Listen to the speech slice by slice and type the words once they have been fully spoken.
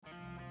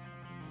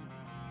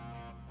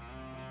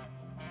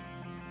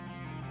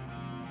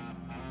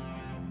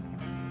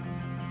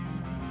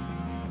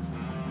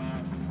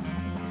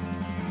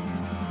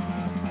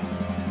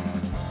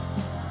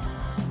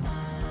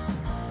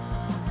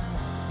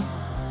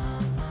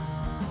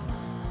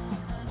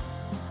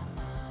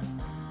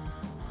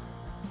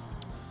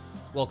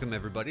Welcome,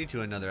 everybody,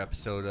 to another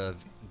episode of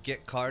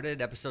Get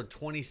Carded, episode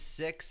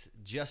 26,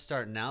 just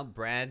starting out.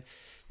 Brad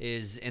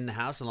is in the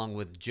house along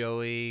with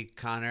Joey,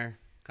 Connor.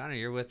 Connor,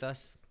 you're with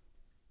us.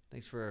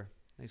 Thanks for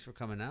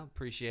coming out.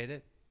 Appreciate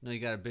it. Know you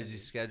got a busy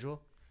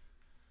schedule.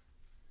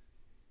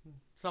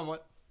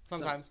 Somewhat.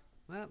 Sometimes.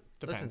 Well,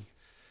 Depends.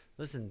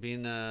 Listen,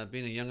 being a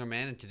younger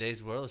man in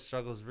today's world, the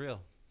struggle's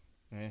real.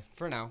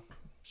 For now.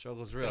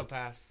 Struggle's real. It'll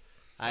pass.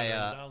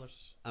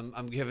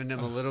 I'm giving him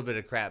a little bit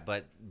of crap,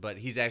 but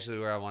he's actually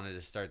where I wanted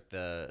to start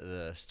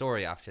the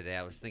story off today.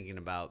 I was thinking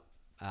about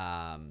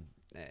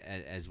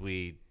as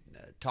we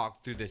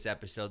talk through this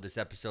episode. This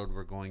episode,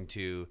 we're going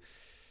to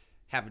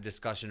have a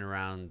discussion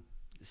around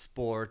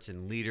sports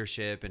and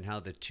leadership and how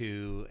the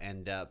two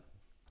end up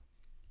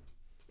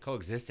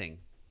coexisting,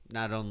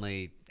 not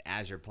only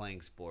as you're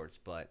playing sports,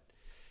 but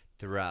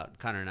throughout.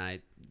 Connor and I,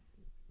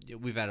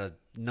 we've had a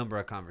number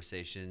of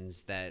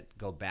conversations that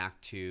go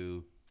back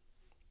to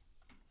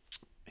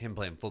him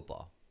playing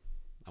football.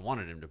 I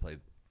wanted him to play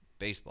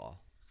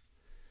baseball,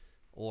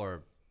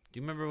 or do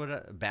you remember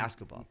what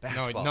basketball?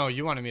 No,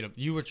 you wanted me to.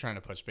 You were trying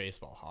to push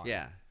baseball hard.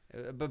 Yeah,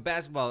 but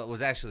basketball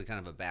was actually kind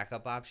of a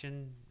backup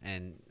option.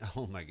 And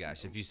oh my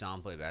gosh, if you saw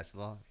him play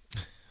basketball,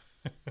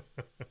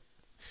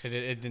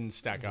 it didn't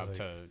stack up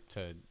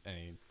to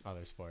any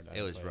other sport.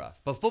 It was rough.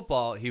 But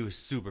football, he was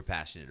super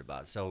passionate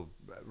about. So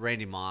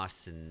Randy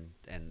Moss and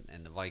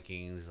the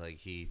Vikings,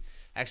 like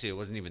it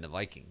wasn't even the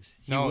Vikings.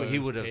 He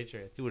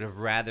would have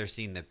rather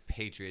seen the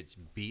Patriots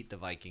beat the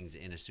Vikings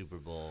in a Super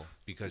Bowl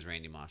because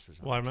Randy Moss was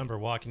on. Well, I remember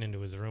walking into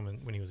his room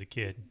when he was a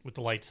kid with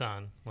the lights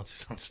on.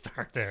 Let's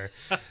start there,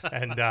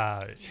 and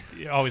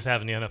always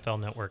having the NFL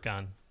Network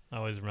on. I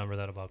always remember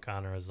that about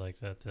Connor. Is like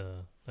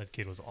that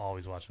kid was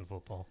always watching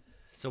football.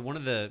 So one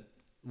of the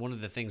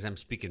things, I'm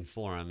speaking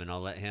for him, and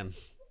I'll let him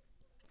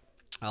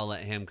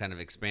kind of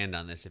expand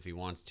on this if he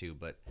wants to.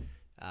 But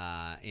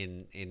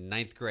in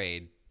ninth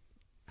grade,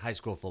 high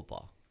school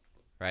football,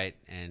 right,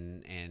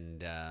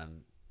 and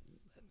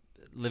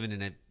living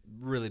in a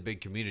really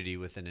big community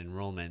with an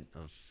enrollment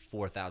of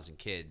 4,000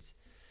 kids,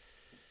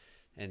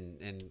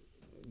 and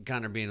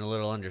Connor being a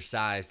little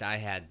undersized, I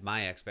had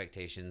my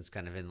expectations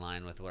kind of in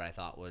line with what I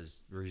thought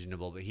was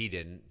reasonable, but he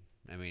didn't.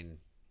 I mean,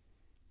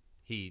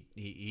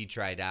 he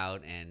tried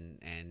out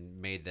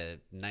and made the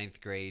ninth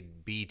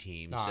grade B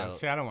team. No,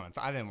 see, I didn't want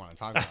to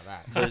talk about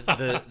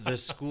that. the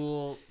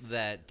school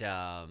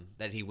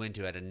that he went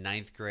to had a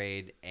ninth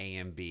grade A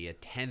and B, a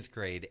 10th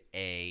grade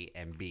A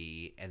and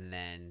B, and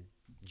then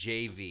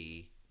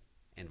JV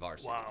and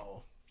varsity.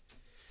 Wow.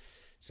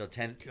 So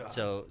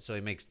so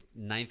he makes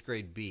ninth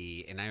grade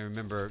B, and I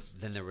remember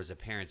then there was a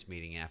parents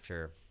meeting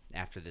after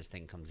this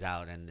thing comes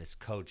out, and this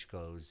coach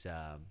goes,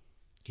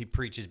 he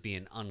preaches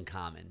being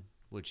uncommon,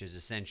 which is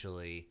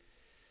essentially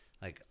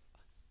like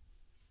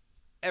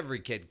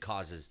every kid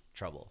causes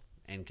trouble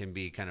and can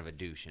be kind of a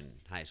douche in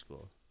high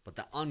school, but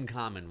the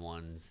uncommon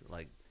ones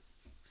like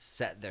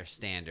set their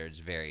standards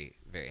very,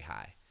 very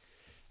high.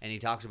 And he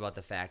talks about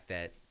the fact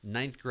that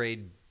ninth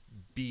grade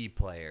B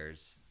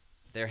players,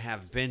 there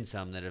have been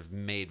some that have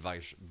made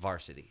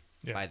varsity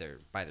by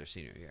their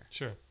senior year.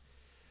 Sure.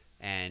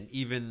 And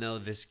even though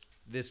this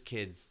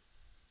kid's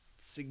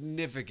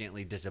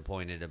significantly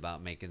disappointed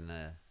about making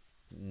the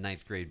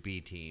ninth grade B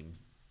team,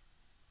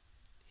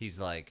 he's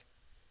like,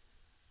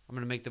 I'm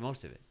going to make the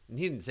most of it. And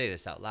he didn't say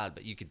this out loud,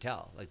 but you could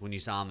tell. Like when you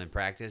saw him in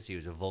practice, he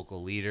was a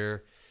vocal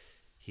leader.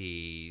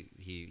 He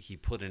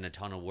put in a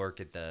ton of work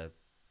at the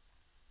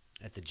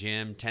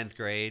gym, 10th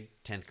grade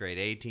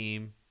A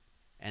team,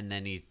 and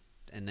then he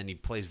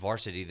plays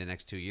varsity the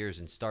next 2 years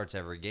and starts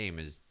every game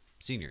his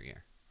senior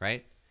year,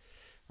 right?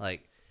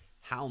 Like,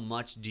 how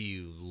much do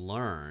you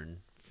learn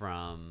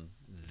from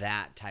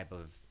that type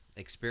of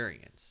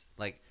experience?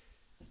 Like,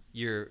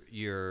 you're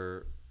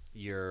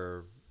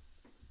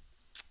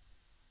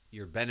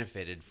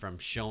benefited from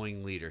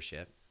showing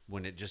leadership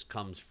when it just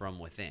comes from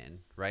within,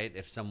 right?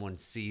 If someone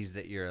sees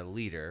that you're a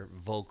leader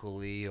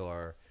vocally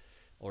or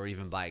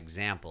even by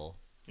example,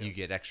 you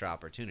get extra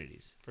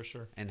opportunities. For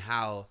sure. And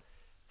how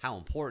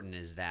important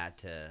is that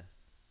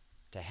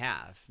to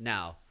have?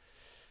 Now,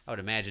 I would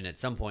imagine at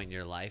some point in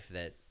your life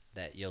that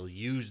you'll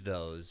use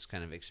those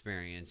kind of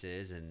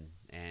experiences and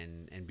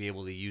be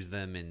able to use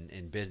them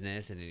in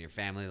business and in your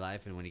family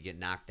life, and when you get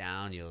knocked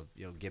down, you'll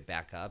get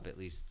back up. At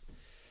least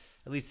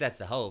that's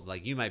the hope.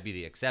 Like, you might be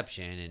the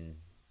exception, and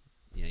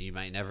you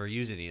might never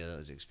use any of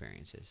those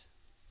experiences.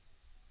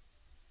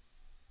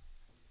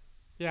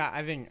 Yeah,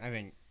 I think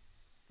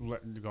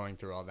going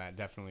through all that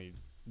definitely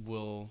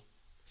will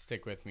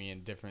stick with me,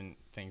 and different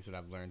things that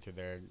I've learned through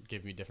there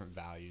give me different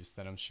values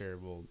that I'm sure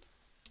will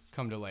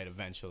come to light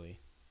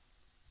eventually.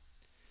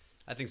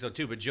 I think so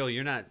too, but Joe,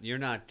 you're not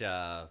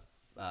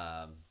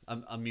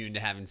immune to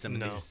having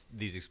some of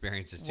these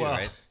experiences too,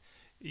 right?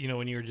 you know,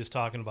 when you were just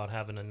talking about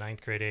having a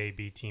ninth grade A,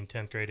 B team,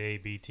 10th grade A,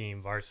 B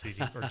team,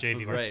 varsity or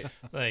JV, Right.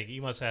 like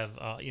you must have,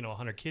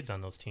 100 kids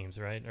on those teams,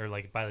 right? Or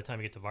like by the time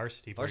you get to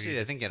varsity. where Varsity,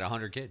 you I think, had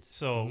 100 kids.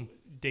 So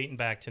dating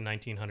back to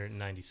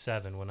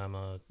 1997, when I'm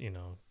a,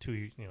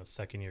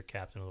 second year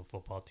captain of the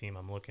football team,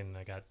 I'm looking,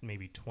 I got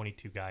maybe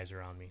 22 guys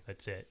around me.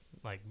 That's it,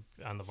 like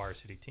on the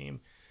varsity team.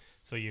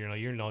 So,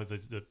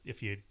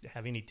 if you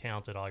have any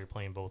talent at all, you're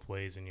playing both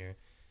ways and you're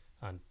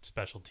on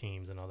special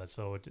teams and all that.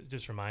 So it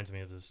just reminds me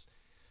of this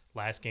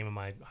last game of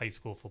my high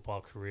school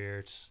football career.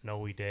 It's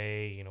snowy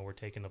day. You know, we're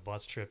taking the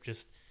bus trip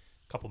just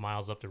a couple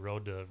miles up the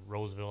road to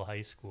Roseville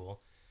High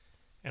School.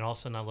 And all of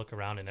a sudden I look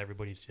around and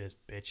everybody's just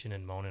bitching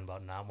and moaning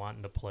about not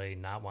wanting to play,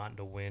 not wanting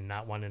to win,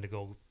 not wanting to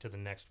go to the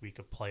next week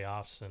of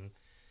playoffs. And,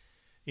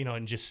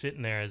 and just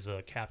sitting there as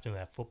a captain of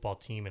that football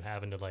team and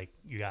having to,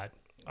 you got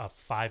a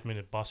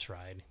 5-minute bus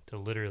ride to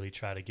literally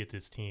try to get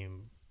this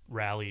team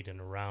rallied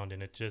and around.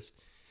 And it just,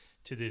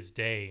 to this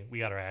day, we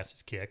got our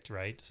asses kicked,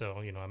 right? So,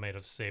 I might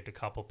have saved a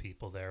couple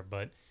people there,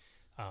 but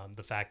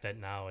the fact that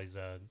now as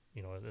a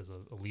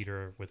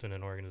leader within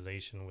an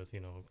organization with,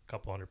 a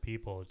couple hundred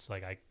people, it's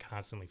like I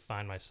constantly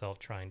find myself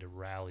trying to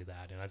rally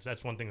that. And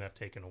that's one thing that I've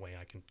taken away.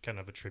 I can kind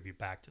of attribute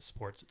back to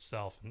sports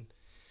itself and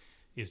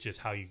is just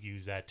how you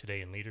use that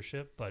today in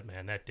leadership. But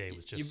man, that day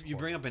was just you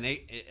bring up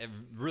a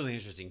really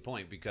interesting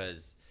point,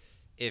 because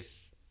if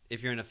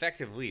you're an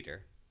effective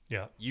leader,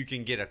 yeah, you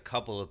can get a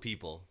couple of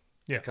people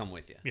to come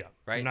with you. Yeah,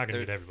 right. You're not going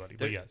to get everybody,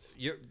 but yes,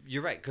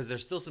 you're right, because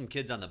there's still some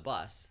kids on the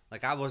bus.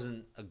 Like, I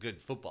wasn't a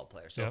good football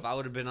player, so if I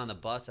would have been on the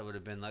bus, I would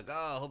have been like,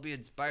 oh, I hope he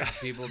inspires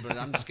people, but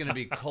I'm just going to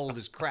be cold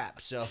as crap.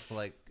 So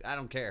I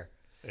don't care.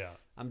 Yeah,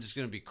 I'm just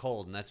going to be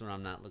cold, and that's what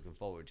I'm not looking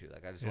forward to.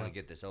 I just want to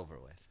get this over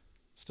with.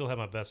 Still have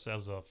my best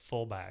as a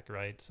fullback,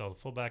 right? So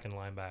fullback and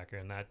linebacker,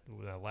 and that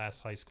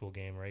last high school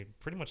game, right?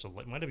 Pretty much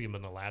it might have even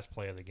been the last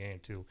play of the game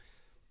too.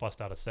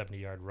 Bust out a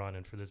 70-yard run,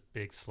 and for this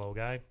big slow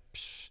guy,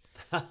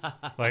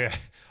 like a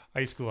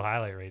high school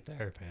highlight right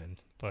there, man.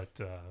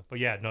 But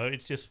yeah, no,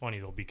 it's just funny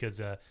though,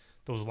 because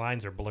those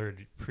lines are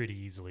blurred pretty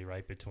easily,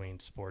 right, between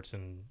sports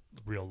and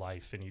real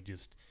life, and you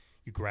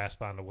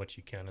grasp onto what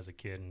you can as a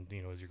kid, and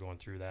as you're going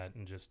through that,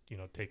 and just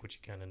take what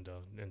you can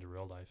into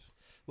real life.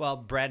 Well,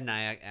 Brad and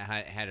I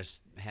had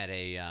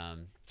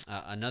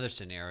another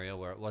scenario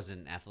where it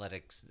wasn't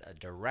athletics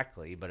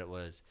directly, but it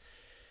was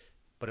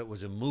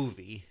a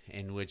movie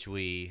in which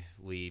we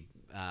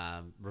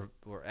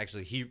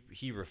actually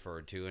he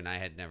referred to, and I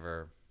had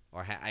never,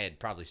 or I had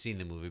probably seen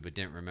the movie but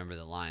didn't remember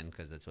the line,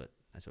 because that's what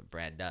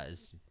Brad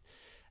does.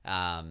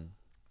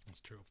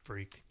 That's true.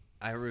 Freak.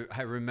 I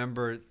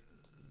remember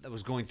I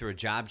was going through a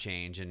job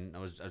change, and I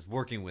was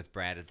working with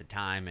Brad at the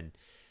time, and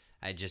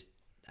I just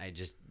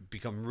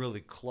become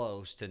really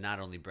close to not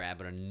only Brad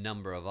but a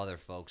number of other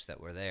folks that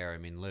were there. I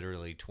mean,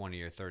 literally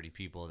 20 or 30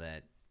 people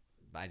that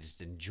I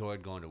just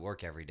enjoyed going to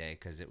work every day,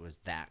 because it was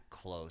that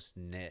close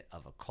knit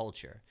of a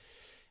culture,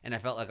 and I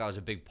felt like I was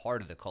a big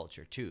part of the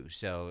culture too.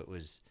 So it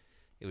was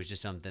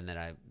just something that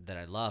I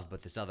loved.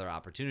 But this other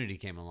opportunity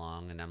came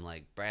along, and I'm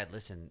like, Brad,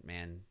 listen,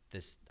 man,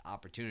 this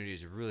opportunity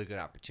is a really good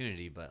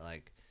opportunity, but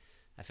I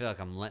feel like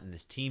I'm letting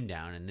this team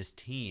down, and this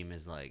team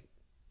is a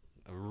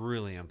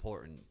really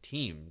important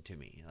team to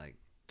me.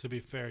 To be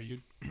fair,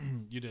 you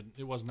didn't.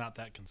 It was not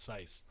that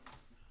concise.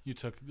 You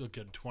took a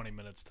good 20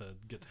 minutes to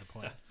get to the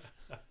point.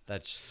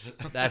 That's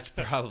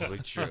probably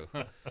true.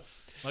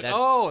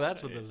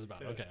 That's what this is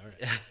about. Okay, all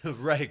right.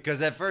 Right,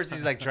 because at first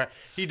he's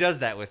he does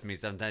that with me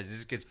sometimes. He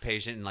just gets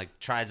patient and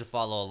tries to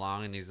follow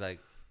along, and he's like,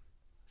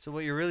 so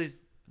what are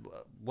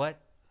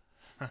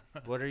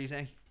you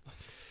saying?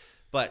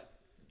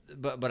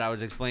 But I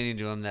was explaining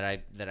to him that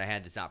I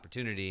had this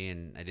opportunity,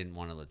 and I didn't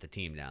want to let the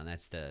team down.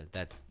 That's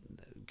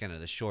kind of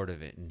the short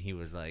of it. And he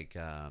was like,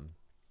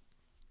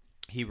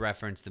 he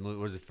referenced the movie.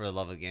 Was it For the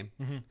Love of the Game?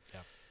 Mm-hmm. Yeah.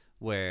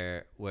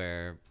 Where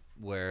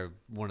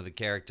one of the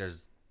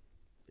characters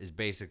is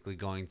basically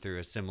going through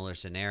a similar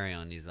scenario,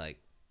 and he's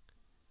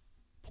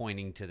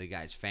pointing to the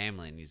guy's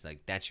family, and he's like,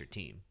 that's your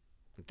team.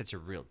 That's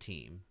your real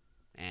team.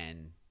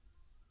 And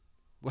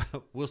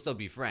we'll still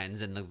be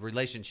friends, and the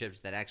relationships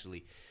that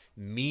actually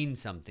mean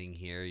something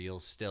here you'll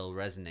still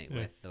resonate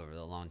with over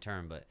the long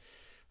term. But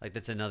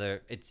that's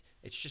another, it's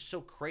just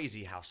so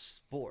crazy how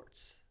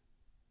sports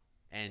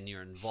and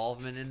your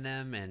involvement in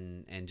them,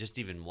 and just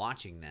even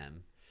watching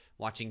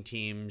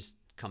teams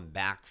come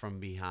back from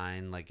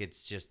behind,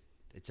 it's just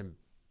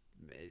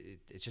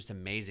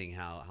amazing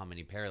how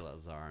many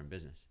parallels there are in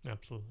business.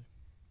 Absolutely.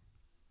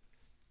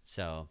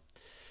 So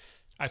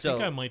I think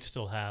I might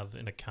still have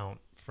an account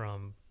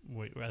from,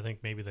 I think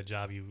maybe the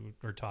job you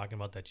were talking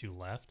about that you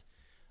left.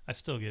 I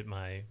still get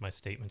my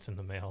statements in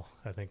the mail,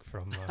 I think,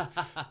 from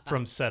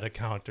said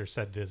account or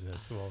said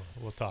business.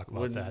 We'll talk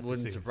about that.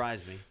 Wouldn't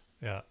surprise me.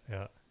 Yeah.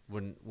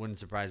 Wouldn't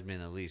surprise me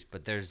in the least.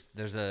 But there's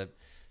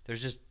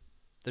just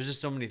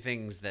so many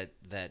things that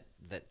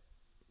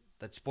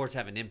sports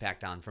have an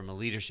impact on from a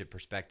leadership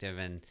perspective,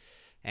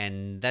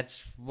 and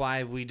that's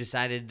why we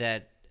decided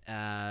that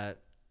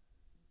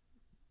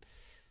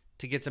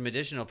to get some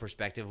additional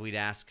perspective, we'd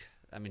ask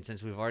I mean,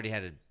 since we've already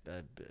had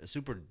a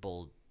Super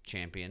Bowl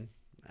champion,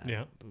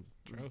 Yeah.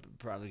 we'll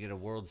probably get a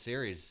World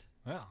Series.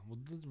 Yeah,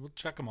 we'll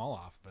check them all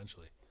off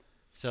eventually.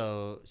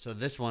 So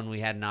this one we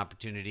had an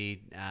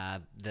opportunity.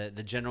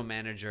 The general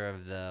manager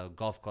of the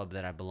golf club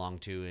that I belong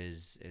to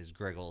is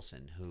Greg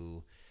Olson,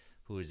 who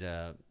is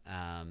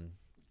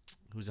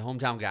who's a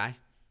hometown guy.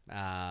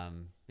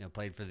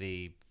 Played for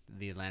the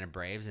Atlanta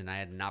Braves, and I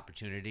had an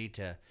opportunity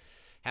to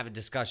have a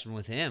discussion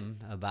with him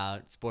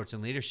about sports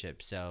and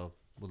leadership. So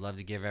would love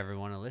to give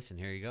everyone a listen.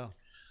 Here you go.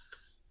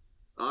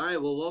 All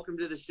right. Well, welcome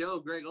to the show,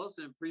 Greg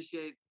Olson.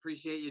 Appreciate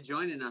you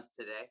joining us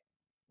today.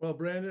 Well,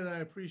 Brandon, I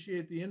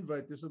appreciate the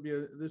invite. This will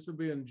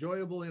be an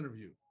enjoyable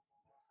interview.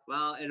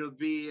 Well, it'll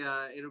be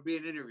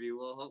an interview.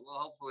 Well,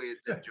 hopefully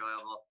it's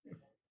enjoyable.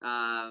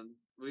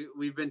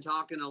 We've been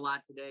talking a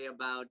lot today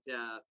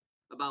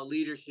about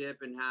leadership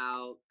and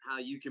how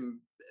you can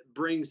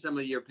bring some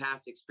of your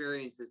past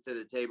experiences to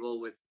the table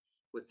with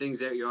things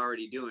that you're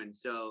already doing.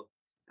 So,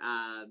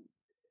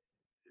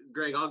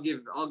 Greg, I'll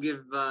give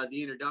the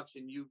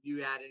introduction.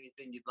 You add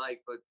anything you'd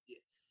like, but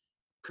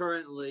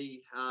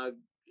currently,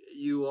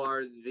 you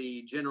are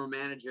the general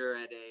manager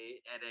at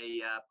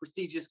a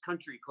prestigious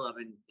country club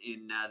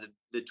in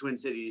the Twin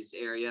Cities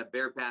area,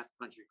 Bear Path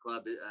Country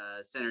Club,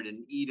 centered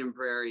in Eden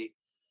Prairie,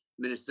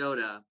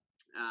 Minnesota.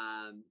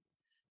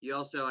 You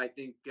also, I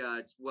think,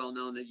 it's well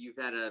known that you've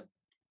had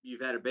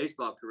a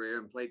baseball career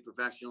and played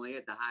professionally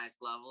at the highest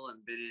level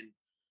and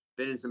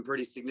been in some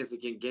pretty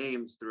significant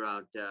games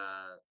throughout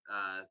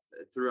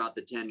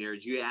the tenure.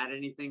 Did you add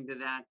anything to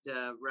that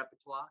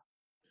repertoire?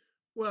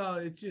 Well,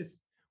 it's just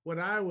what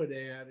I would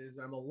add is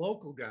I'm a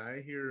local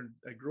guy here.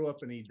 I grew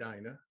up in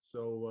Edina,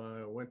 so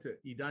I went to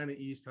Edina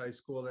East High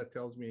School. That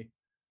tells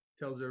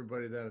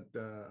everybody that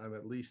I'm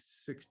at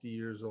least 60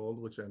 years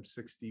old, which I'm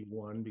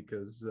 61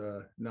 because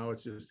now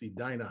it's just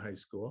Edina High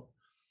School.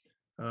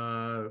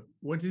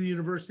 Went to the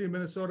University of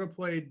Minnesota,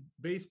 played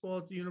baseball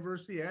at the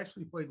university.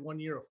 Actually played 1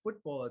 year of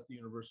football at the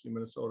University of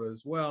Minnesota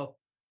as well.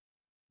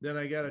 Then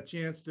I got a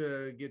chance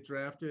to get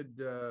drafted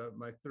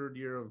my third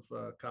year of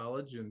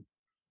college and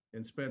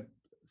spent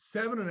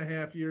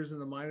 7.5 years in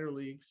the minor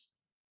leagues.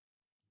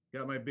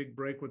 Got my big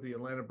break with the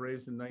Atlanta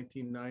Braves in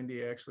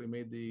 1990. Actually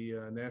made the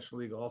National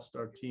League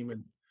All-Star team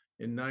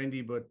in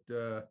 90, but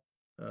the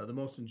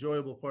most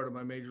enjoyable part of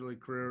my major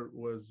league career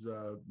was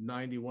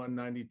 91,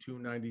 92,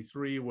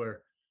 93,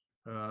 where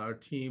our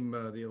team,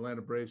 the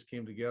Atlanta Braves,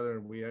 came together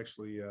and we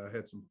actually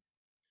had some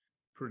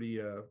pretty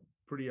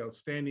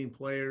outstanding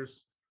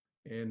players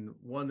and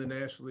won the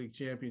National League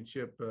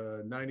Championship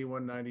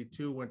 91,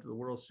 92, went to the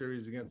World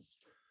Series against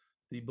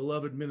the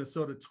beloved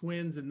Minnesota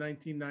Twins in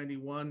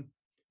 1991.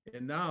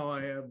 And now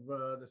I have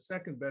the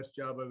second best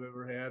job I've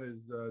ever had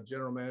is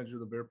general manager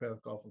of the Bear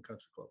Path Golf and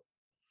Country Club.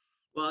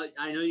 Well,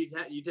 I know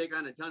you take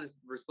on a ton of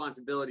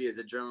responsibility as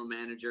a general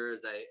manager,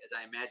 as I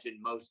imagine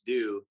most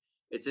do.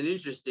 It's an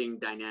interesting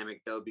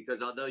dynamic, though,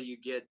 because although you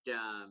get,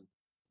 well,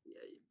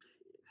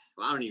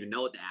 I don't even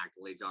know what the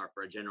accolades are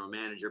for a general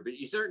manager, but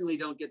you certainly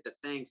don't get the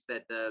thanks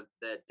that a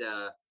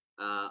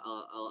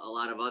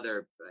lot of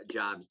other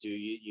jobs do.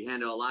 You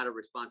handle a lot of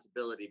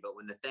responsibility, but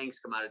when the thanks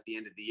come out at the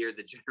end of the year,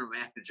 the general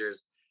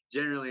managers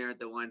generally aren't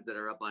the ones that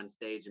are up on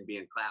stage and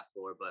being clapped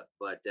for.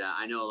 But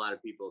I know a lot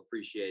of people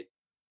appreciate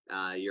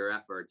your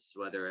efforts,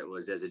 whether it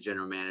was as a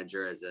general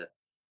manager, as a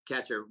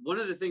catcher. One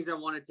of the things I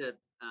wanted to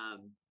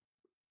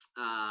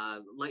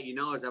let you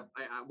know is I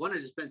wanted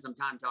to spend some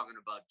time talking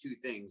about two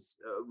things.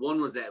 One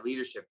was that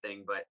leadership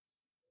thing, but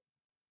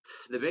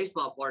the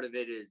baseball part of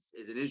it is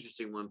an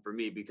interesting one for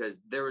me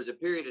because there was a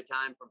period of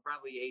time from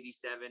probably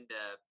 87 to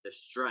the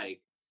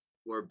strike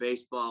where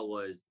baseball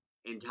was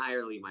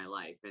entirely my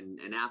life.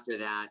 And after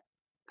that,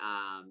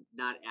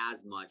 not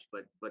as much,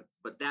 but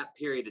that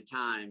period of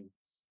time,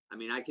 I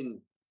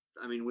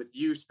mean, with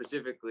you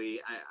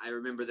specifically, I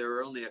remember there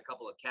were only a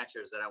couple of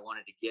catchers that I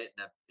wanted to get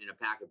in a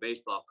pack of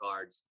baseball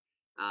cards.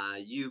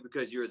 You,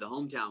 because you were the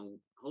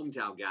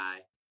hometown guy,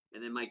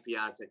 and then Mike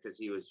Piazza, because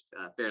he was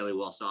fairly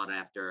well sought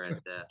after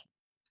at the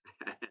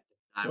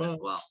time as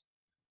well.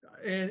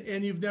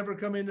 And you've never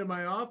come into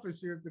my office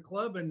here at the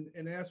club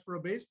and asked for a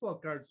baseball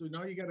card. So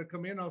now you got to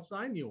come in. I'll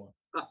sign you one.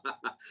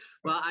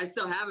 Well, I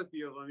still have a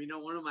few of them. You know,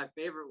 one of my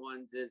favorite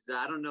ones is,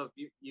 I don't know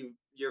if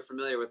you're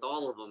familiar with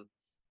all of them.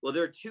 Well,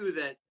 there are two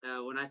that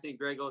when I think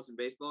Greg Olson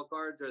baseball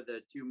cards are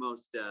the two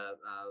most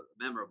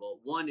memorable.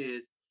 One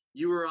is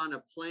you were on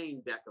a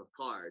playing deck of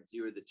cards.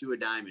 You were the two of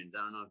diamonds. I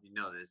don't know if you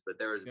know this, but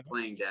there was a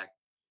playing deck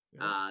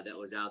that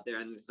was out there.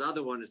 And this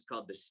other one is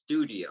called the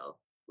studio,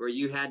 where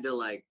you had to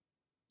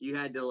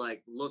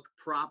look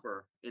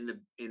proper in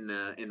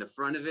the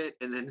front of it.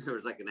 And then there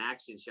was like an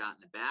action shot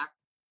in the back.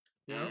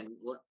 Yeah. And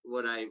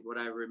what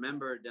I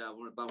remembered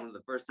about one of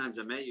the first times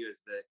I met you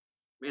is that,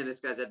 man, this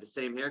guy's had the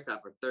same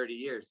haircut for 30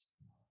 years.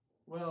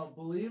 Well,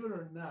 believe it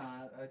or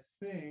not, I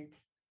think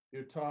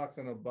you're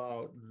talking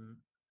about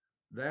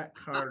that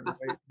card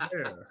right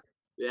there.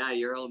 Yeah,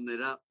 you're holding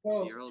it up.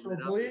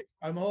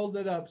 I'm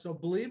holding it up. So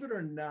believe it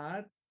or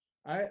not,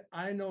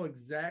 I know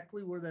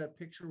exactly where that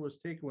picture was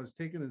taken. It was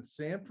taken in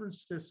San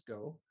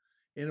Francisco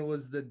and it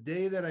was the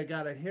day that I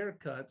got a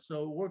haircut,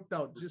 so it worked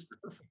out just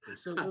perfectly.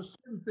 So there's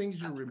certain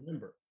things you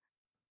remember.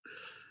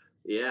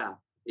 Yeah,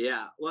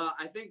 yeah. Well,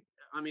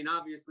 I mean,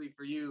 obviously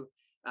for you,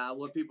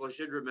 what people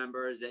should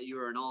remember is that you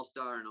were an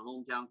all-star and a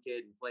hometown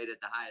kid and played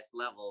at the highest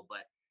level.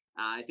 But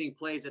I think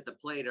plays at the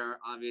plate are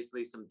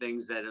obviously some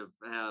things that are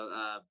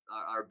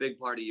a big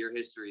part of your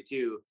history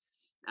too.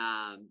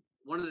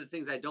 One of the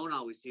things I don't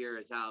always hear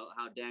is how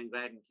Dan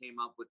Gladden came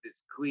up with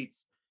his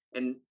cleats,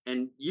 and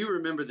you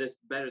remember this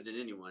better than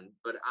anyone.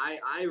 But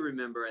I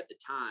remember at the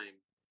time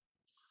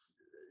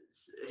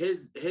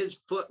his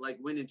foot like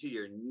went into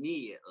your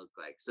knee, it looked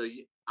like. So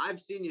I've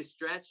seen you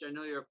stretch. I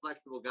know you're a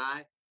flexible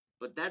guy,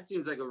 but that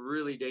seems like a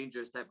really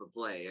dangerous type of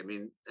play. I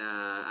mean,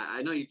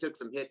 I know you took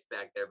some hits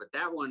back there, but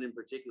that one in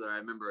particular, I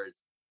remember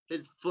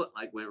his foot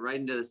like went right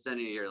into the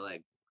center of your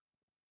leg.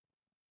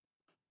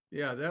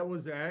 Yeah, that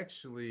was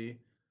actually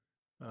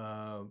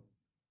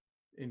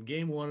in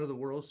game 1 of the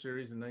World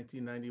Series in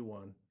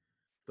 1991.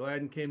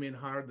 Gladden came in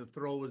hard. The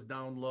throw was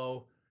down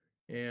low.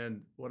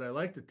 And what I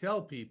like to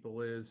tell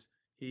people is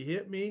he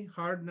hit me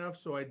hard enough.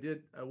 So I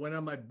went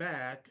on my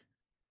back.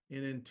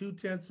 And in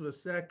 0.2 of a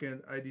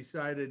second, I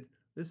decided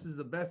this is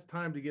the best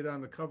time to get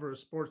on the cover of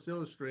Sports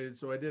Illustrated.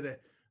 So I did a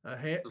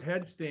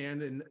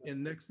headstand,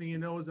 and next thing you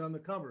know is on the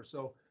cover.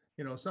 So,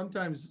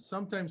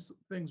 sometimes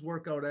things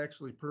work out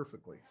actually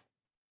perfectly.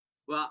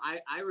 Well,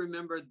 I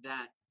remember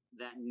that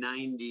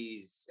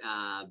 90s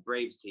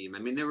Braves team. I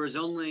mean, there was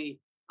only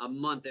a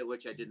month at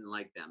which I didn't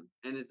like them.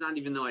 And it's not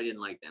even though I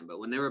didn't like them, but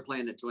when they were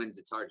playing the Twins,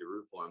 it's hard to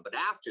root for them. But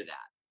after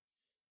that,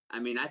 I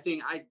mean, I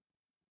think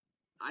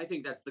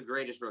that's the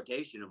greatest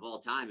rotation of all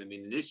time. I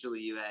mean, initially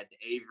you had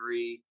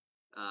Avery,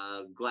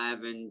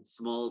 Glavine,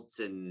 Smoltz,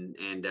 and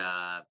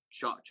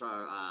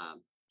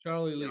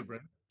Charlie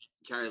Leibrandt.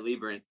 Charlie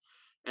Leibrandt.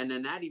 And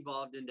then that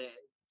evolved into,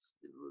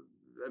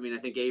 I mean, I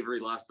think Avery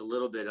lost a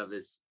little bit of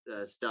his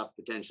stuff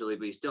potentially,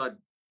 but he still had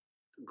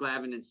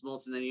Glavine and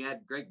Smoltz, and then you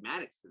had Greg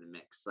Maddux in the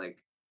mix.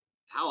 Like,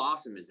 how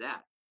awesome is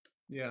that?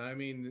 Yeah, I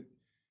mean,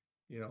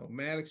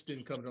 Maddux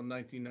didn't come until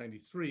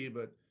 1993,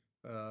 but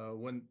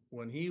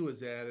when he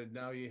was added,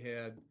 now you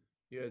had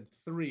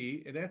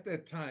 3, and at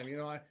that time,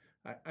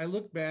 I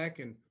look back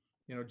and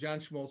John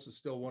Schmoltz is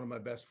still one of my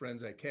best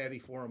friends. I caddy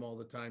for him all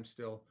the time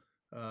still,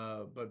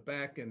 but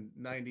back in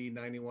 90,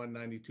 91,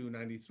 92,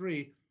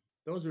 93,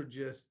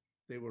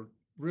 they were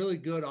really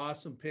good,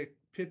 awesome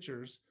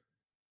pitchers.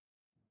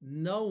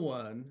 No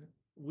one,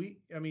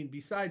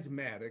 besides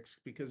Maddux,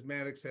 because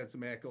Maddux had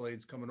some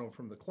accolades coming over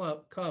from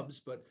the Cubs,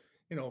 but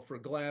for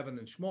Glavine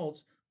and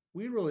Schmoltz,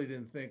 we really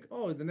didn't think,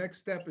 oh, the next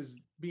step is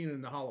being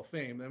in the Hall of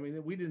Fame. I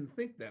mean, we didn't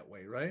think that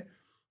way, right?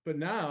 But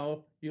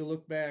now you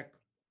look back,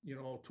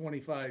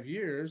 25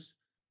 years,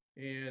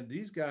 and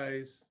these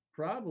guys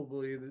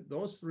probably,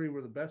 those 3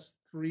 were the best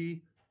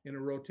 3 in a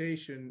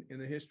rotation in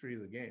the history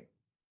of the game.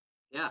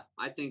 Yeah,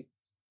 I think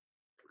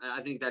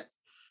that's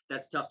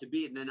tough to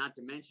beat. And then not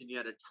to mention you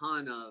had a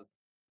ton of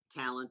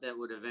talent that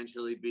would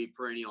eventually be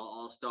perennial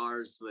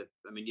all-stars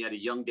you had a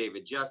young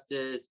David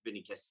Justice,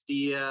 Vinny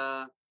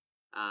Castilla.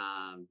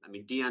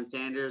 Deion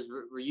Sanders,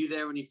 were you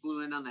there when he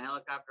flew in on the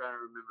helicopter? I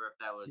don't remember if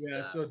that was.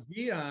 Yeah, so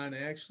Deion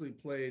actually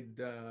played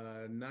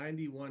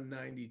 91,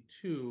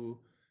 92,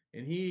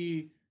 and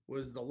he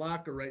was the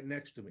locker right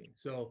next to me.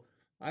 So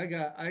I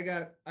got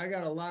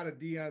a lot of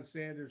Deion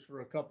Sanders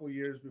for a couple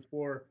years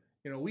before,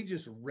 we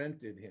just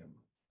rented him.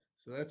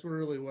 So that's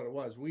really what it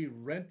was. We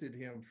rented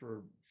him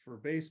for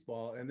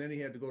baseball, and then he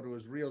had to go to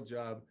his real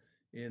job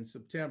in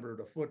September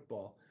to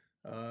football.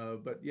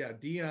 But yeah,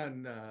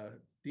 Deion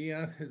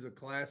is a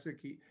classic.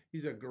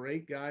 He's a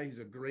great guy. He's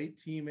a great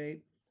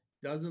teammate.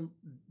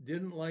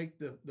 Didn't like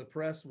the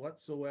press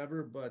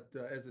whatsoever, but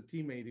as a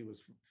teammate, he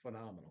was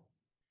phenomenal.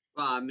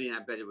 Well, I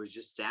bet it was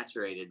just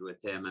saturated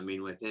with him.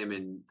 With him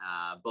and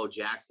Bo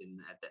Jackson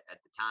at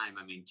the time.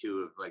 Two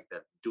of like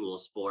the dual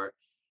sport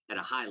at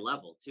a high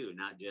level too,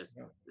 not just.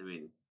 Yeah.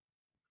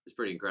 It's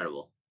pretty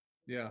incredible.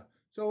 Yeah.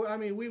 So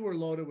we were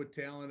loaded with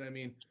talent.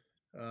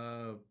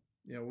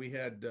 We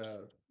had.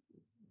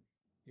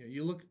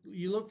 You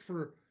look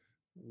for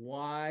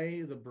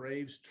why the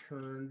Braves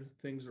turned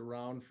things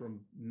around from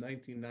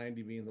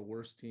 1990 being the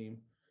worst team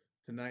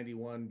to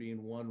 91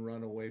 being 1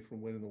 run away from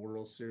winning the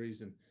World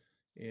Series, and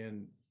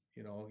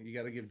you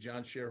got to give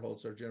John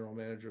Sherholtz, our general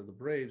manager of the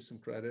Braves, some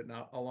credit,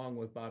 now along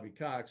with Bobby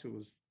Cox, who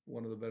was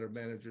one of the better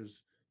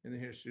managers in the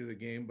history of the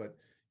game. But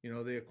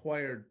they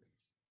acquired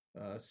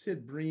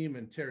Sid Bream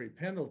and Terry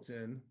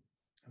Pendleton,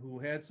 who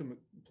had some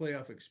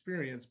playoff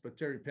experience, but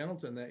Terry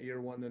Pendleton that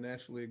year won the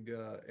National League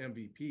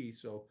MVP.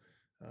 So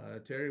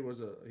Terry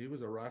was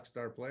a rock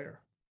star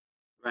player.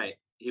 Right,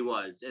 he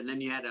was. And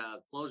then you had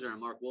a closer,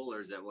 Mark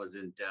Wohlers, that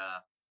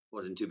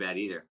wasn't too bad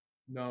either.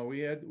 No, we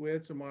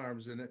had some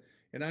arms, and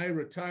I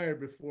retired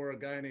before a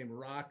guy named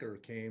Rocker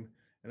came,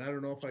 and I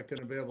don't know if I could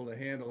have been able to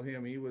handle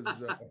him. He was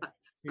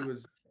he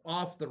was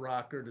off the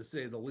rocker, to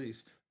say the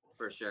least.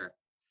 For sure.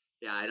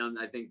 Yeah,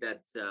 I think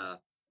that's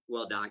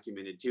well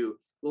documented too.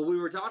 Well, we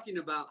were talking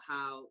about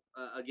how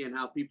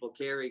people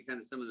carry kind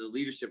of some of the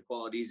leadership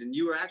qualities, and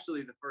you were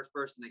actually the first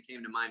person that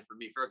came to mind for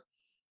me.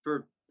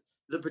 for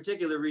the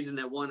particular reason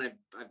that one,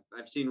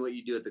 I've seen what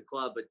you do at the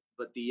club,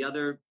 but the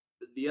other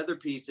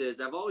piece is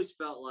I've always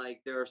felt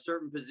like there are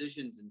certain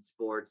positions in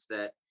sports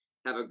that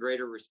have a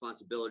greater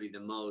responsibility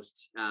than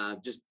most,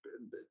 just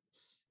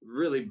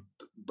really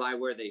by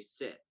where they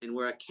sit. And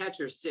where a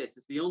catcher sits,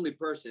 it's the only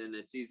person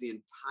that sees the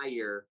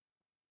entire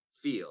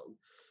field.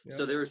 Yeah.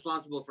 So they're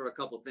responsible for a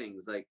couple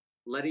things, like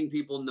letting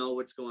people know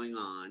what's going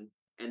on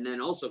and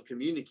then also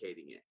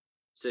communicating it.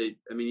 So,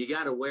 I mean, you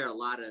got to wear a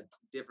lot of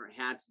different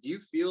hats. Do you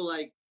feel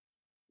like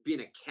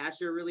being a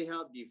catcher really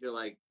helped? Do you feel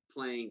like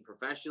playing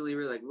professionally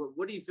really, like,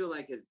 what do you feel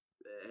like has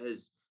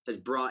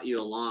brought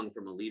you along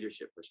from a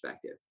leadership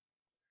perspective?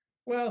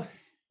 Well,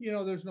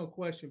 there's no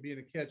question being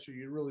a catcher,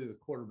 you're really the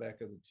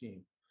quarterback of the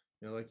team.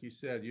 Like you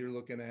said, you're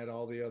looking at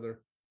all the other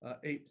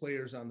 8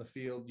 players on the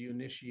field. You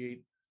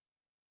initiate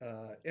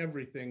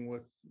everything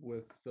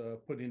with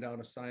putting down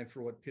a sign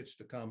for what pitch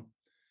to come.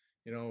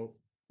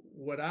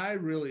 What I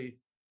really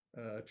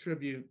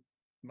attribute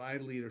my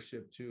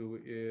leadership to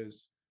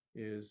is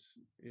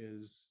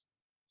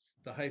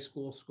the high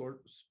school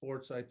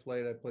sports I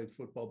played. I played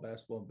football,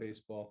 basketball, and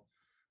baseball.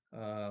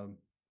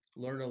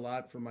 Learned a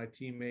lot from my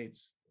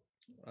teammates.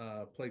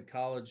 Played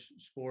college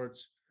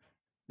sports.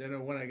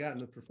 Then when I got in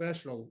the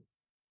professional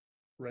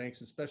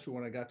ranks, especially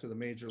when I got to the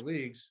major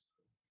leagues,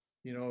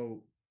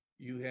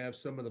 you have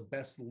some of the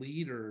best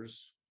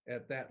leaders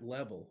at that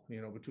level,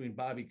 between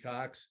Bobby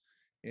Cox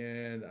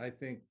and I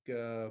think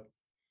the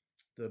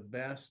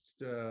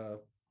best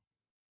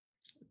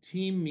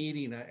team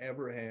meeting I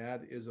ever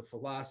had is a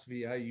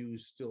philosophy I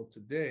use still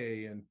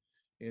today.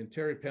 And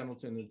Terry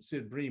Pendleton and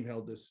Sid Bream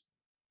held this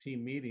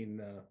team meeting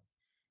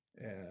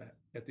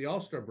at the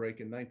All-Star break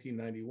in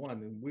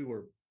 1991. And we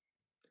were,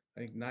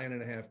 I think,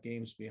 9.5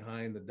 games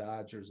behind the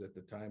Dodgers at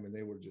the time, and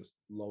they were just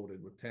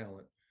loaded with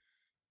talent.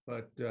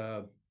 But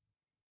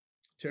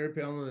Terry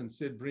Pendleton and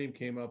Sid Bream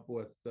came up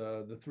with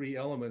the 3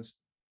 elements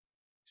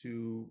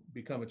to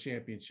become a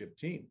championship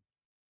team.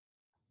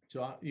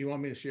 So you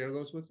want me to share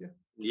those with you?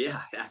 Yeah,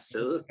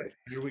 absolutely. Okay,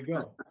 here we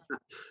go.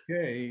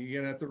 Okay,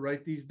 you're gonna have to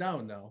write these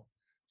down now.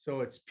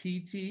 So it's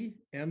PT,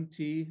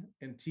 MT,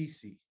 and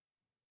TC.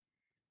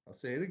 I'll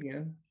say it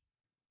again.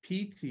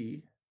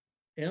 PT,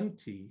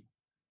 MT,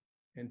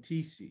 and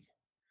TC.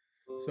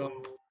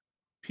 So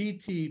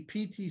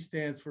PT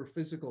stands for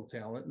physical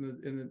talent,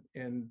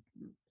 and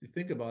you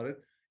think about it,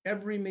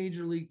 every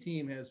major league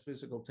team has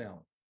physical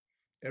talent.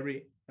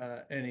 Every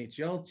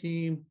NHL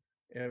team,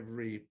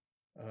 every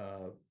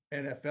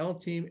NFL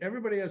team,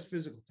 everybody has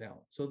physical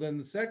talent. So then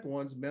the second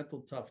one's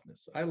mental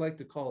toughness. I like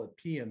to call it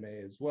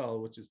PMA as well,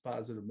 which is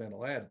positive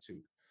mental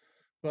attitude.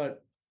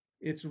 But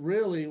it's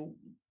really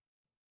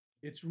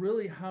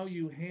how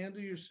you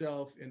handle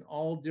yourself in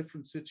all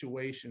different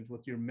situations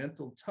with your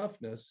mental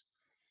toughness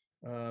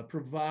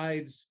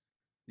provides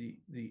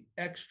the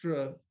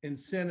extra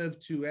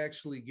incentive to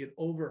actually get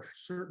over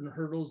certain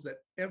hurdles that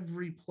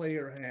every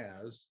player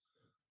has,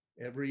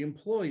 every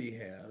employee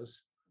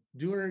has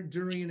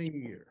during a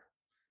year.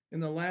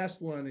 And the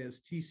last one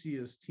is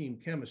TC, is team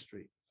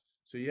chemistry.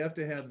 So you have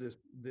to have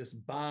this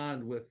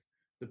bond with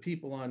the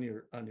people on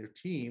your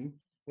team,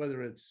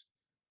 whether it's,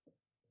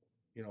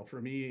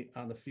 for me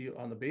on the field,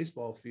 on the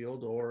baseball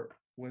field, or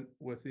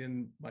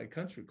within my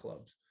country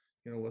clubs,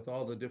 with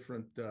all the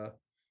different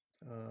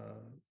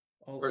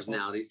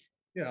personalities.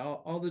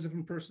 All the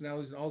different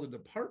personalities and all the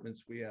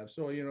departments we have.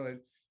 So, you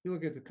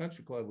look at the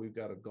country club, we've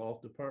got a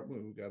golf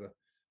department, we've got a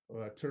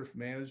turf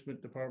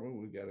management department,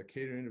 we got a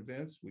catering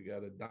events, we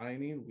got a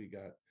dining, we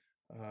got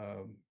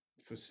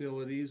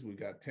facilities, we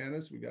got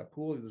tennis, we got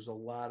pool. There's a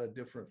lot of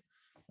different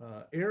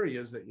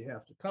areas that you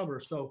have to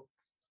cover. So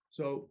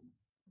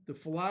the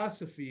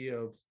philosophy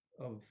of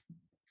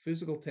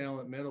physical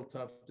talent, mental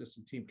toughness,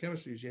 and team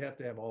chemistry is you have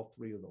to have all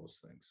 3 of those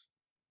things.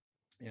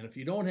 And if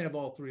you don't have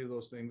all 3 of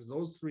those things,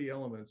 those 3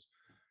 elements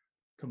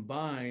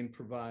combined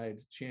provide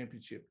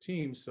championship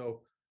teams.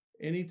 So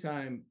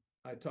anytime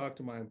I talk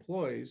to my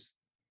employees,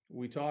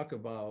 we talk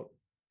about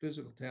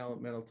physical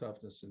talent, mental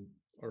toughness,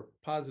 or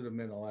positive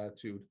mental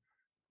attitude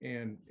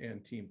and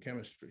team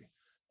chemistry.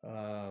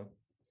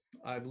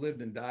 I've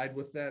lived and died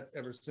with that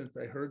ever since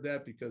I heard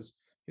that, because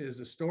as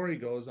the story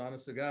goes,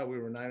 honest to God, we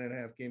were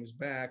 9.5 games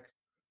back.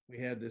 We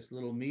had this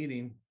little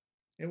meeting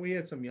and we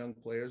had some young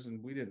players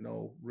and we didn't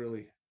know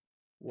really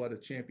what a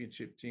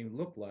championship team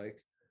looked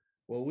like.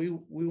 Well, we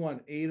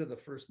won 8 of the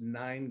first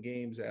 9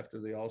 games after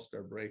the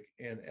All-Star break,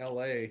 and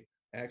LA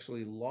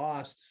actually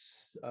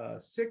lost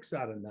 6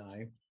 out of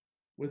 9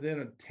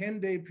 within a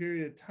 10-day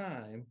period of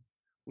time.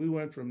 We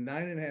went from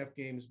 9.5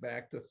 games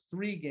back to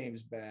 3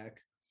 games back.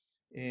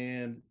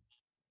 And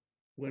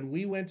when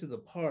we went to the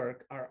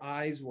park, our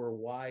eyes were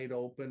wide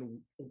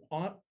open.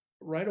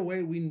 Right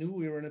away, we knew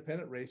we were in a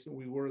pennant race, and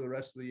we were the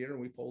rest of the year,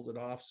 and we pulled it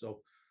off.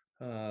 So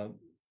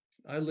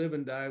I live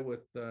and die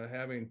with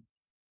having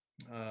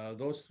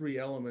those 3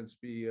 elements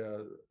be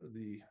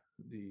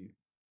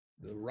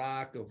the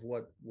rock of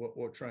what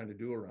we're trying to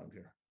do around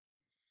here.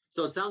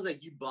 So it sounds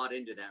like you bought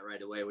into that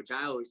right away, which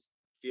I always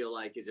feel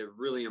like is a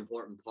really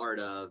important part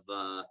of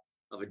a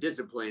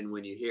discipline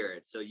when you hear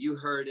it. So you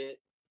heard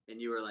it,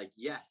 and you were like,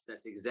 yes,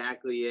 that's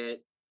exactly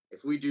it.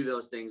 If we do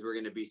those things, we're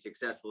going to be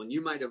successful. And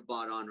you might have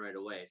bought on right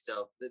away.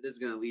 So this is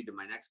going to lead to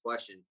my next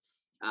question.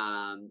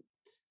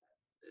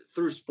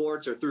 Through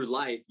sports or through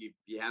life,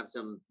 you have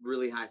some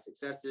really high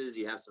successes,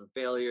 you have some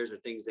failures or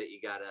things that you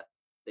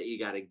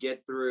gotta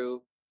get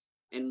through.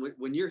 And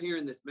when you're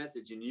hearing this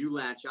message and you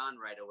latch on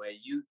right away,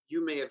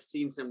 you may have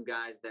seen some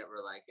guys that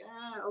were like,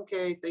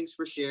 okay, thanks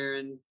for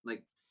sharing.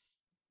 Like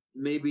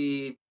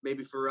maybe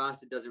for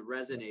us, it doesn't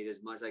resonate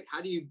as much. Like, how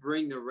do you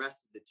bring the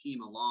rest of the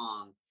team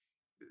along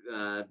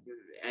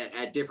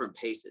at different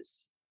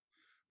paces?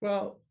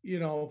 Well,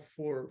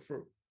 for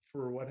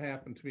what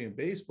happened to me in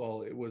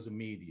baseball, it was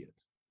immediate,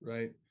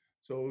 right?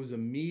 So it was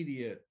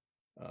immediate,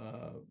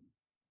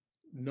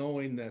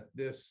 knowing that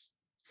this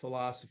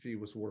philosophy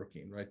was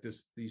working, right?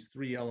 These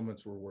three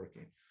elements were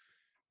working.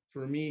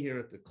 For me here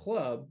at the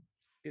club,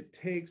 it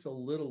takes a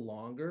little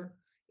longer,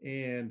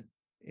 and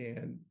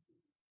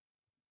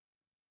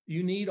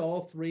you need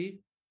all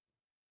three.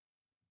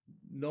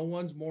 No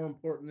one's more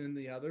important than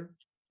the other.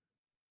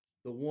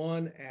 The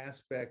one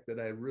aspect that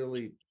I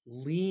really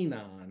lean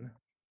on,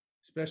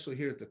 especially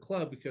here at the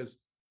club, because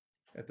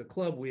at the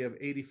club we have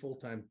 80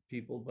 full-time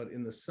people, but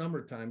in the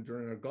summertime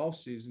during our golf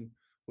season,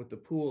 with the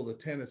pool, the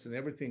tennis, and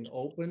everything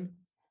open,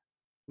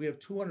 we have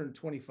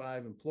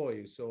 225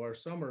 employees. So our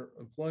summer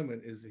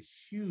employment is a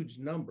huge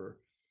number.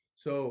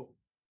 So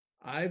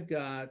I've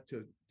got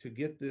to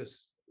get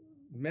this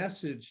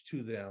message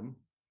to them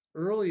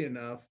early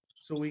enough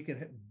so we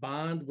can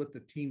bond with the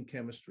team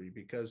chemistry.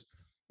 Because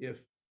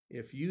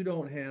if you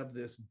don't have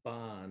this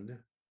bond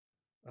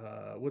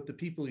with the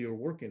people you're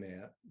working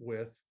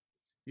with,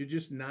 you're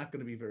just not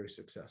going to be very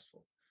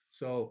successful.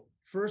 So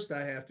first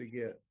I have to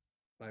get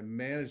my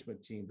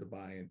management team to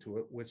buy into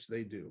it, which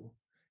they do.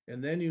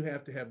 And then you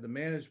have to have the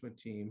management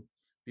team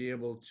be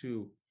able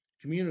to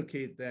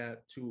communicate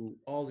that to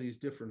all these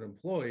different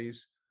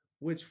employees,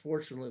 which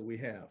fortunately we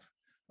have.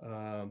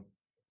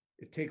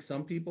 It takes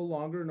some people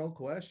longer, no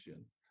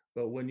question.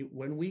 But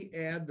when we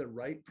add the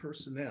right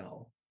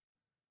personnel,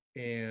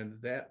 and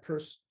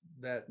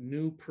that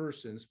new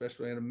person,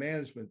 especially at a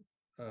management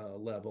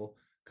level,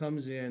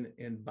 comes in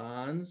and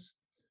bonds,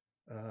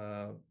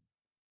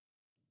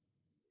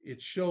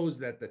 it shows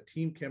that the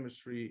team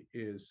chemistry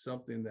is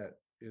something that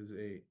is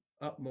a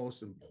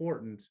utmost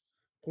importance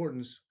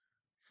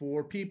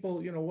for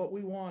people. What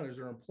we want is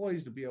our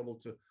employees to be able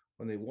to,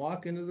 when they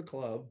walk into the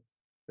club,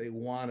 they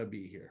want to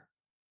be here.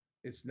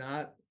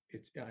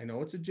 I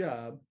know it's a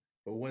job,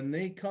 but when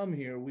they come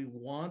here, we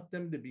want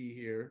them to be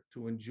here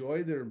to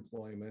enjoy their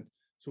employment.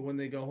 So when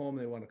they go home,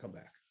 they want to come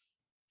back.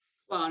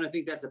 Well, and I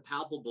think that's a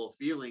palpable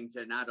feeling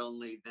to not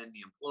only then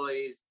the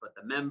employees, but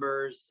the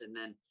members. And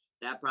then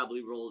that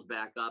probably rolls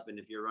back up. And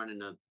if you're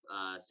running a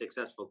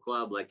successful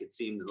club, like it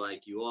seems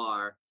like you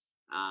are,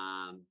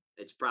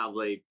 it's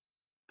probably,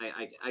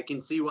 I can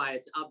see why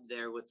it's up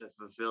there with the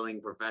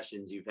fulfilling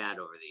professions you've had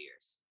over the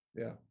years.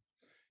 Yeah.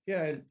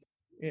 Yeah.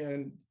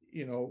 And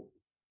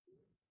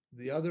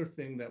the other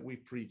thing that we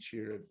preach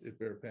here at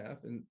Bear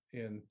Path,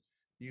 and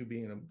you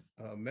being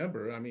a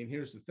member, I mean,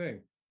 here's the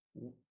thing.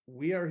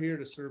 We are here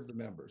to serve the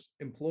members.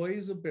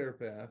 Employees of Bear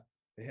Path,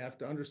 they have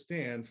to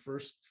understand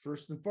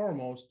first and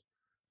foremost,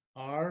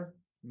 our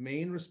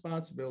main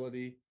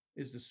responsibility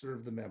is to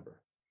serve the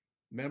member.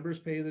 Members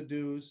pay the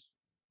dues.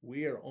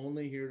 We are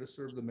only here to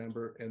serve the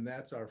member, and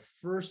that's our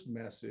first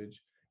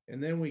message.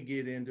 And then we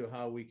get into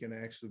how we can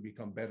actually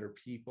become better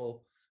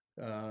people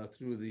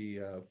through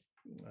the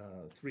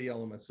three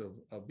elements of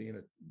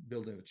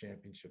building a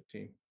championship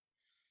team.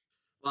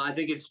 Well, I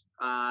think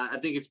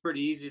it's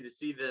pretty easy to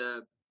see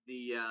the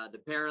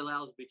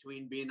parallels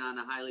between being on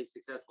a highly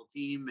successful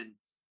team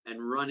and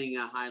running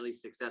a highly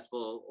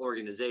successful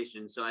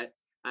organization. So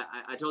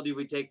I told you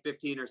we'd take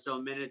 15 or so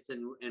minutes,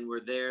 and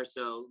we're there.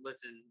 So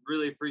listen,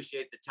 really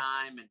appreciate the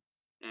time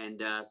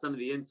and some of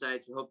the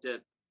insights. We hope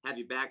to have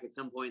you back at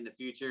some point in the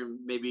future, and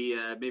maybe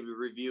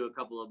review a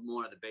couple of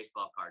more of the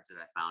baseball cards that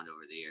I found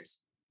over the years.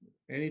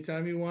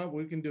 Anytime you want,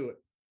 we can do it.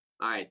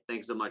 All right.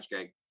 Thanks so much,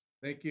 Greg.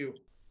 Thank you.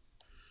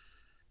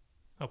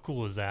 How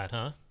cool is that,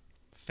 huh?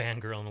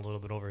 Fangirling a little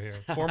bit over here.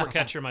 Former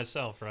catcher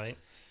myself, right?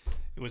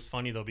 It was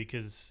funny, though,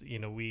 because,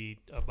 we,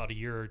 about a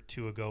year or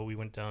two ago, we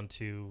went down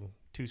to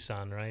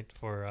Tucson, right,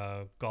 for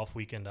a golf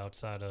weekend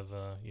outside of,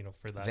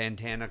 for that.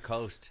 Ventana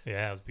Coast.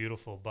 Yeah, it was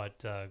beautiful,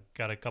 but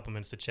got a couple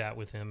minutes to chat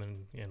with him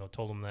and,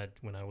 told him that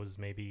when I was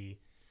maybe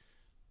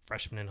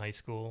freshman in high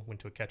school, went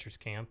to a catcher's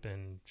camp,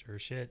 and sure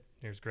shit,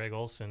 there's Greg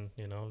Olson,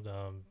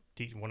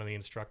 one of the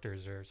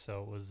instructors there.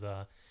 So it was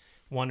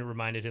one, it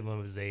reminded him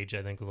of his age,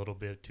 I think, a little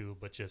bit too,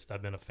 but just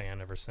I've been a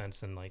fan ever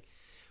since. And like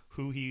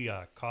who he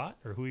caught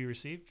or who he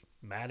received,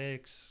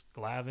 Maddox,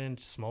 Glavine,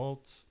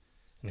 Smoltz,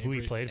 and Avery.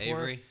 who he played for.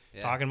 Avery,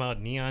 yeah. Talking about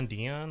Neon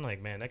Dion,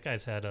 like, man, that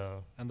guy's had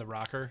a And the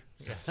rocker.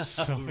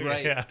 so,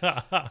 Right.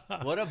 Yeah.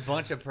 What a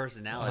bunch of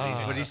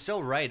personalities. But he's so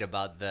right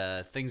about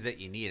the things that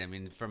you need. I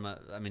mean,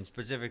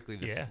 specifically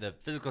the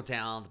physical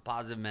talent, the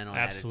positive mental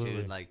Absolutely.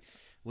 attitude. Like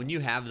when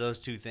you have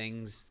those two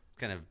things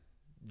kind of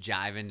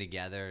jiving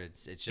together.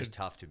 It's just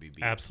tough to be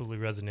beat. Absolutely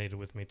resonated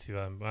with me too.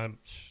 I'm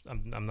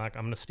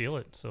gonna steal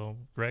it. So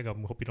Greg, I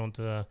hope you don't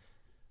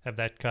have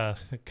that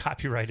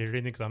copyrighted or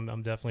anything, because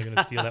I'm definitely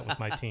gonna steal that with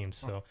my team.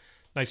 So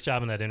nice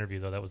job in that interview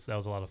though. That was a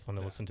lot of fun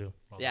to listen to.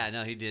 Well Yeah, done.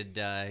 no, he did.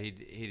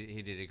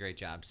 He did a great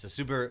job. So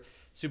super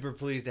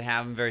pleased to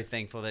have him. Very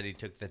thankful that he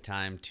took the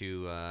time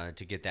to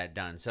get that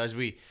done. So as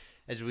we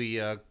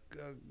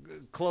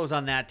close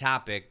on that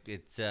topic,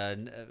 it's a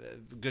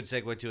good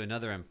segue to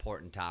another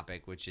important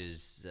topic, which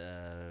is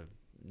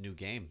new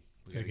game.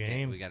 We got New a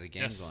game. We got a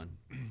game Yes. going.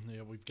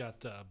 Yeah, we've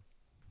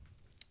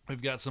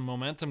got some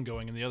momentum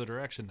going in the other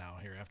direction now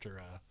here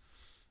after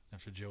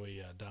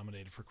Joey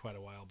dominated for quite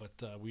a while.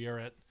 But we are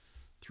at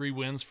 3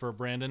 wins for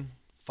Brandon,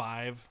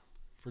 5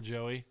 for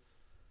Joey,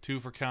 2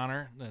 for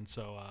Connor, and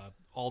so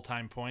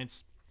all-time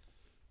points.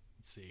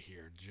 Let's see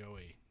here,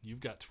 Joey, you've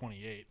got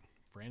 28.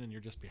 Brandon,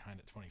 you're just behind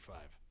at 25.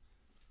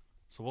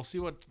 So we'll see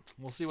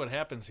what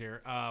happens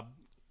here.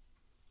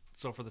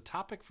 So for the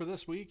topic for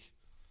this week,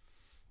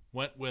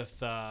 went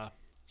with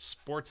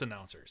sports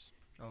announcers.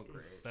 Oh,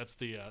 great. That's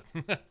the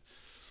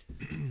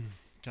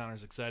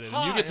Connor's excited,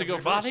 and you get to go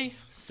first.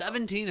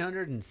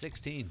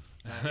 1716.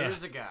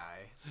 Here's a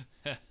guy.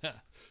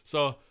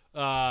 So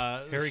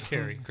Harry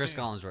Carey. Chris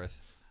Collinsworth.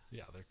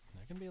 Yeah, there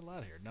can be a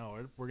lot here.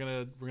 No, we're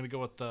gonna go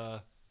with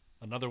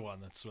another one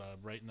that's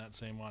right in that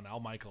same one. Al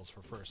Michaels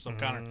for first. So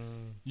Connor,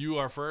 you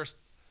are first.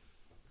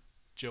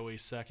 Joey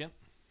second,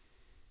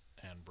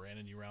 and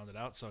Brandon, you round it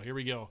out. So here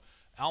we go.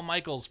 Al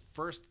Michaels'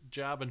 first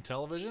job in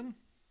television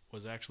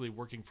was actually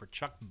working for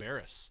Chuck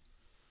Barris.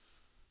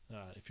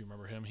 If you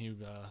remember him, he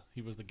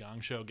was the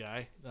Gong Show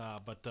guy.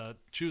 But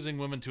choosing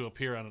women to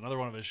appear on another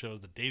one of his shows,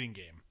 The Dating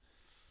Game.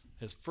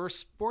 His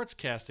first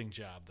sportscasting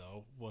job,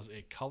 though, was as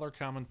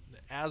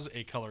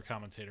a color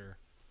commentator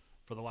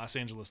for the Los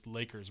Angeles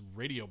Lakers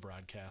radio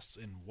broadcasts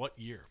in what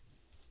year?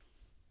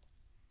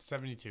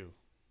 72.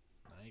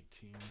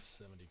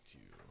 1972.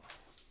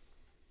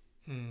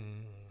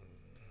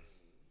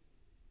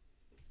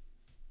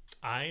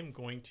 I'm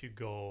going to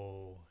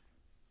go.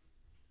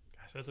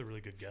 Gosh, that's a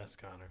really good guess,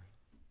 Connor.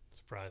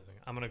 Surprising.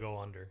 I'm gonna go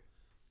under.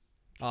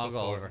 I'll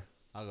go Before. over.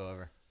 I'll go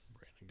over.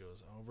 Brandon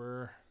goes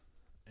over,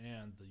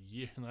 and the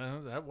year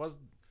that was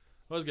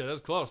good. That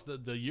was close.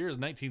 The year is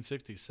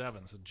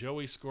 1967. So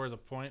Joey scores a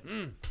point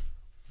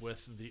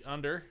with the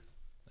under,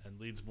 and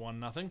leads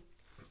 1-0.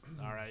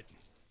 All right.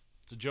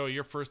 So Joey,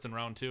 you're first in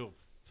round 2.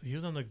 So he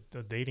was on the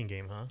dating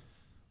game, huh?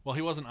 Well,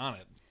 he wasn't on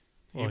it.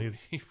 Well,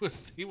 he was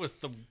the He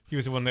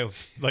was the one that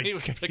was like he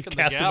was picking the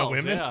casting gals. the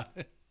women. Yeah.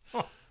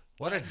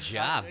 What a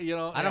job. You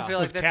know, I don't yeah. feel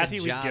Was like that's Kathy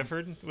a Lee job.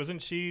 Gifford?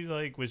 Wasn't she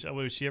like? Was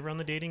she ever on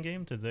the dating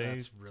game? Did they?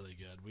 That's really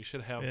good. We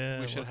should have Yeah, we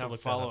we'll should have to have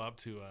look that follow up. up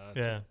to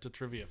Yeah. to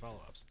trivia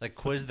follow ups. Like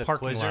quiz the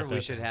Parking lot, quizzer. We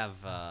that should thing. have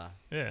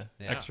yeah,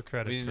 yeah. extra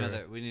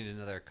credit. We need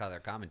another color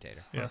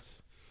commentator.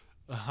 Yes.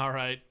 All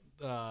right,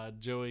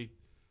 Joey.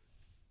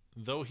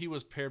 Though he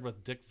was paired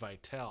with Dick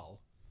Vitale,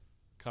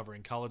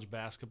 covering college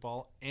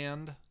basketball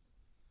and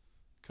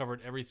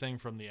covered everything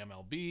from the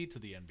MLB to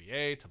the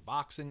NBA to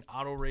boxing,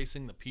 auto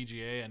racing, the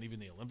PGA, and even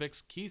the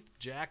Olympics, Keith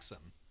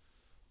Jackson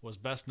was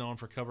best known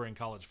for covering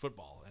college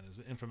football and his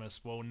infamous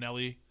 "Whoa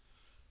Nelly"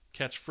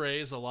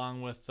 catchphrase,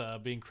 along with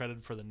being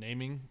credited for the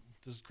naming.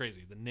 This is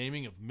crazy. The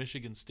naming of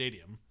Michigan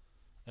Stadium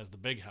as the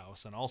Big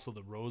House, and also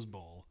the Rose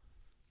Bowl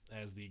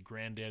as the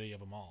granddaddy of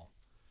them all.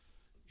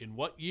 In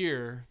what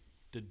year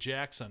did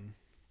Jackson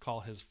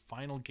call his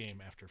final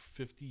game after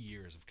 50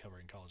 years of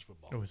covering college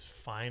football? It was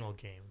final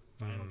game.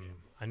 Final game.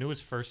 I knew his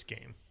first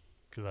game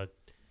because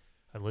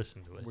I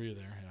listened to it. Were you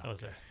there? Yeah. I was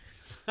there.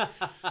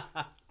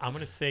 I'm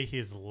gonna say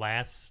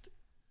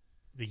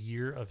the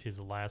year of his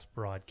last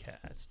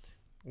broadcast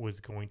was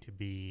going to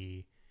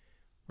be.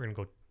 We're gonna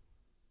go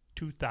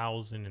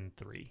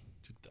 2003.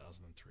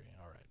 2003.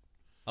 All right.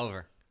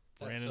 Over.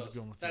 Brandon's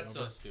going with the That's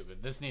so over.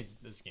 stupid. This game needs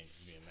to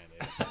be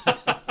amended.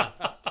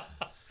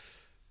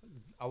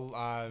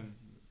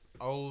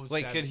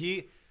 Wait, could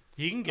he?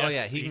 He can guess. Oh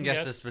yeah, he can guess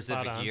the spot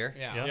specific on. year,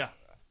 Yeah. Yeah. Yeah.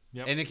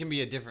 Yep. and it can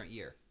be a different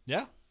year.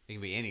 Yeah. It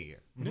can be any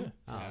year. Yeah.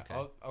 Oh,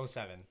 okay.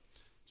 07.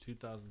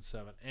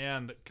 2007.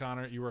 And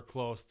Connor, you were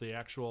close. The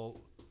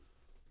actual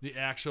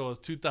is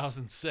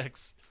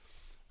 2006.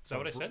 Is that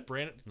what I said?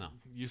 Brandon, No.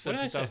 you said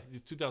What did I say?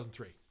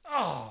 2003.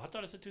 Oh, I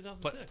thought I said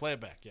 2006. Play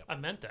it back. Yep. I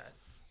meant that.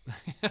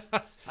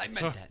 I meant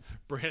So, that.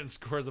 Brandon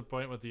scores a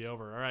point with the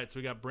over. All right, so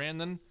we got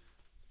Brandon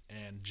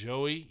and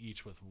Joey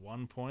each with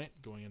 1 point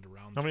going into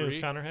round How 3. many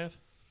does Connor have?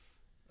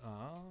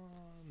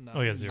 No.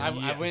 Oh, yeah, 0.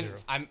 I went. Zero.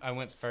 I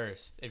went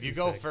first. If you You're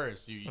go sick.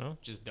 first, you Huh?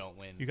 just don't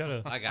win. You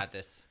gotta. I got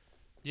this.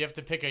 You have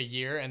to pick a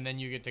year, and then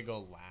you get to go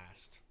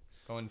last.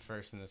 Going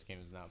first in this game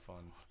is not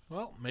fun.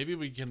 Well, maybe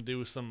we can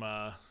do some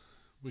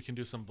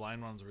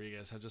blind ones where you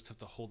guys just have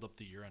to hold up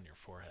the year on your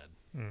forehead.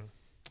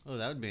 Oh,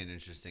 that would be an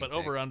interesting. But thing.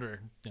 over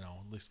under, at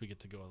least we get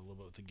to go a little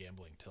bit with the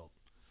gambling tilt.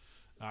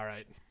 All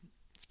right.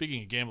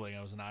 Speaking of gambling,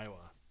 I was in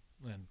Iowa,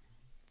 and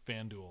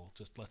FanDuel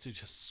just lets you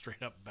just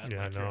straight up bet.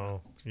 Yeah, I like you're in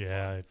know. a-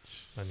 Yeah,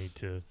 I need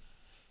to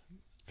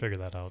figure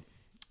that out.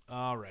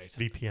 All right.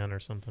 VPN or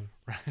something.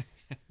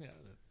 Yeah.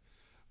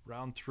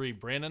 Round 3,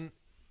 Brandon,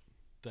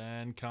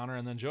 then Connor,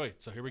 and then Joey.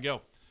 So here we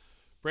go.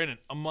 Brandon,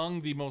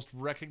 among the most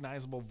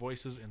recognizable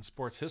voices in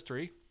sports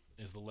history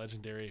is the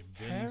legendary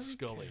Vin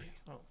Scully.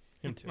 Oh,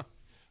 him too.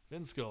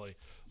 Vin Scully.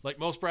 Like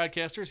most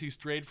broadcasters, he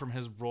strayed from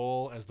his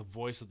role as the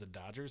voice of the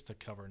Dodgers to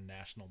cover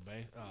national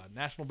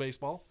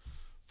baseball,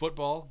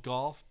 football,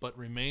 golf, but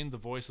remained the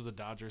voice of the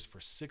Dodgers for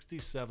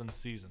 67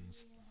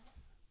 seasons,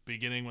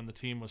 beginning when the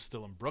team was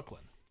still in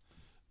Brooklyn.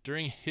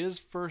 During his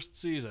first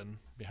season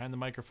behind the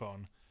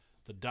microphone,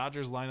 the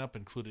Dodgers lineup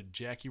included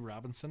Jackie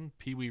Robinson,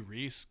 Pee Wee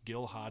Reese,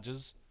 Gil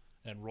Hodges,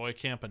 and Roy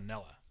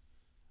Campanella.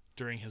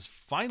 During his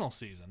final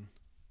season,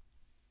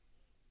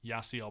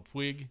 Yasiel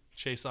Puig,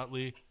 Chase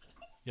Utley,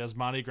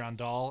 Yasmani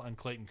Grandal, and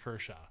Clayton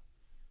Kershaw.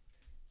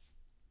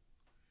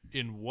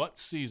 In what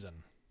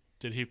season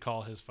did he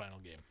call his final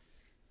game?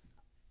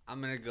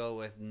 I'm gonna go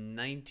with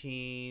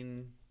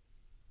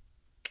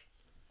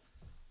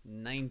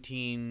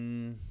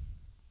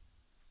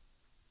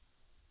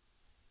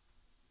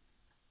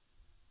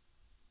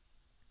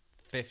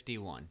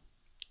 1951.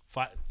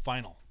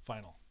 Final.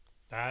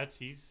 That's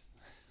he's.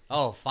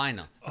 Oh,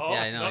 final. Oh,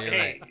 yeah, I know. no, You're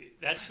hey, right.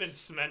 that's been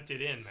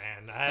cemented in,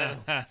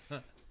 man.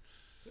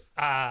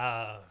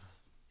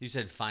 You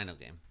said final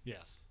game.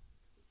 Yes.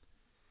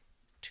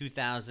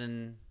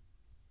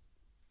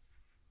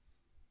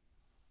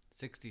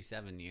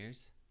 2067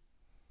 years.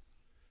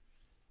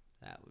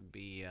 That would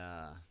be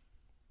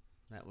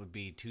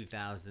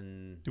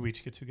 2017. Do we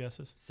each get 2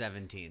 guesses?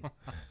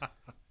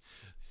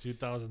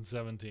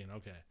 2017.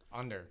 Okay.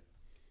 Under.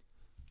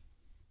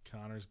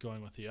 Connor's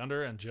going with the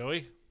under, and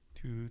Joey?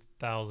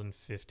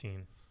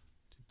 2015.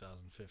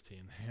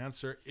 2015. The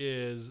answer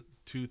is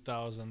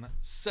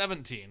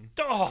 2017.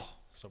 Oh,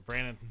 So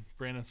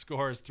Brandon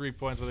scores 3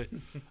 points with it.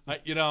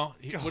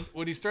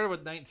 When he started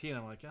with 19,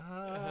 I'm like,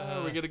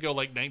 are we gonna go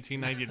like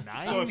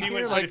 1999? so if he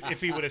here? would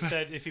if he would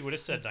have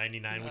said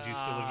 99, would you still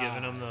have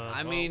given him the?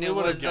 I mean, we it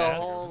would've was the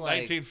guessed. whole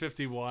like.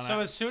 1951. So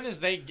as soon as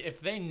if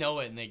they know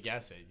it and they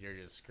guess it, you're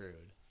just screwed.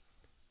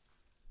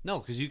 No,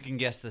 because you can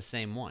guess the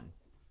same one.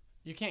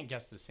 You can't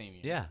guess the same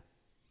year. Yeah.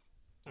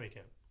 No, you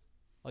can't.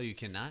 Oh, you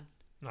cannot.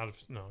 Not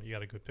if no. You got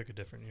to go pick a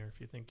different year if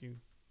you think you.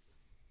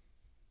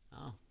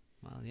 Oh,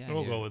 well, yeah.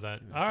 We'll go with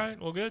that. All right.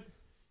 Well, good.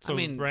 So I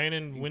mean,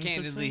 Brandon wins this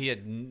candidly,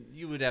 thing?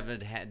 you would have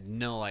had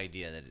no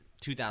idea that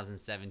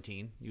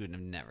 2017. You would have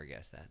never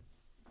guessed that.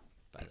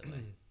 By the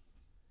way.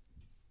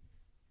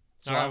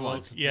 So All right, I won.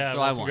 well, yeah. So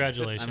well, I won.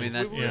 congratulations. I mean,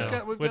 that's We've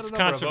got a it's number of open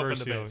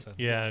controversial. debates. That's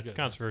Yeah, good.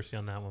 controversy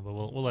on that one, but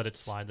we'll let it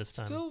slide this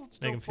time. Still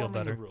Make him feel forming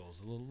better. The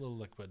rules, a little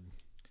liquid.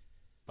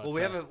 But, Well,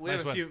 we have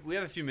nice win. we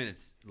have a few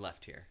minutes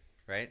left here,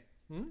 right?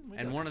 We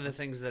And got one it. of the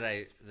things that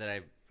I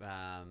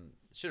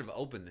should have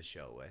opened the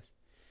show with,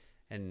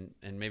 and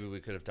maybe we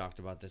could have talked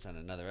about this on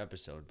another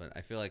episode, but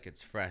I feel like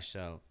it's fresh.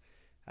 So,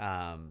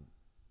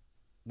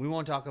 we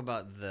won't talk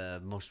about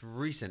the most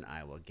recent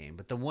Iowa game,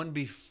 but the one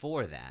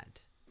before that,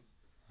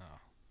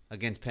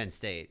 against Penn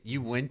State,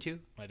 you went to,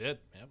 I did.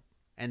 Yep.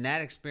 and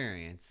that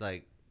experience,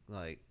 like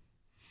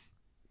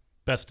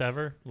Best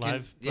ever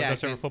live.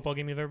 Best ever can- football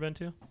game you've ever been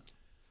to?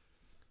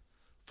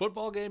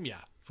 Football game,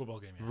 yeah. Football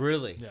game, yeah.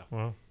 really, Yeah.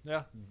 Well,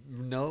 Yeah.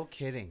 no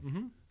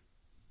kidding.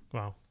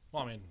 wow.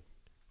 Well, I mean,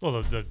 Well,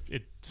 Not a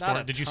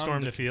did you ton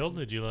storm to- the field?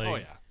 Did you like? oh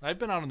yeah, I've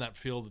been out on that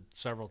field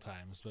several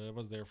times, but I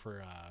was there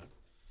for.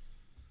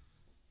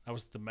 I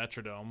was at the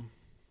Metrodome,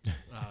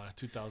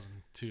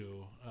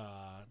 2002.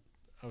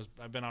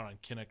 I've been out on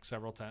Kinnick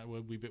several times.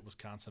 We beat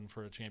Wisconsin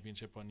for a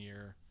championship one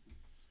year.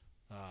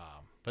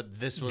 But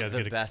this You was guys the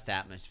get a- best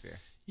atmosphere.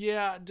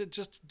 Yeah,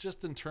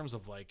 just in terms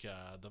of like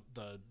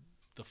the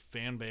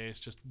fan base,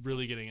 just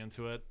really getting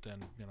into it,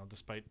 and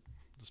despite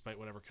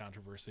whatever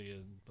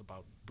controversy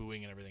about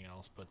booing and everything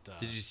else, but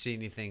Did you see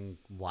anything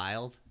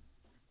wild?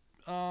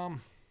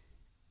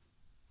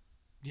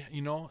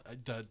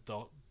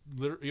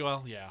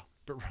 yeah,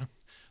 but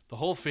the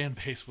whole fan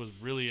base was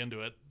really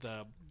into it.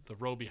 The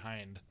row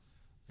behind,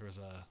 there was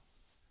a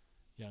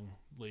young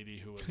lady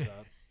who was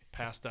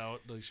passed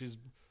out. Like she's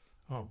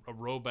a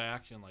row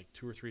back and like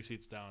 2 or 3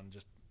 seats down,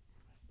 just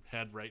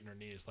head right in her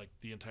knees, like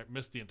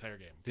missed the entire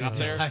game. Got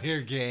there,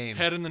 Entire game.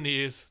 head in the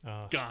knees,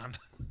 Oh. gone.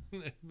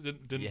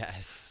 didn't.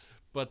 Yes.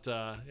 But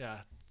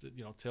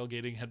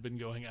tailgating had been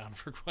going on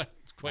for I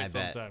quite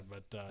some bet. time.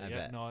 But I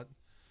bet.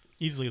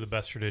 Easily the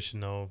best tradition,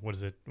 though. What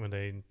is it when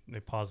they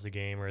pause the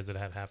game, or is it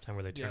at halftime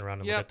where they turn around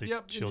and look at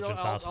the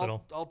children's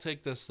hospital? I'll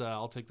take this.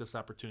 I'll take this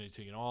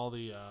opportunity to all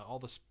the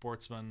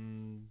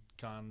sportsman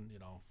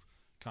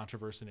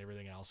controversy and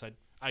everything else.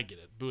 I get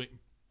it.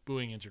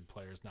 Booing injured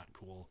players not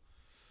cool.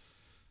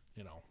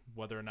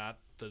 Whether or not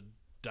the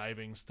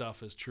diving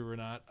stuff is true or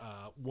not.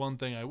 One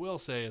thing I will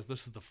say is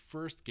this is the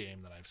first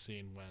game that I've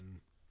seen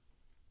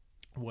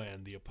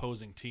when the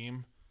opposing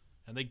team,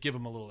 and they give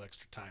them a little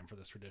extra time for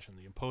this tradition,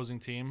 the opposing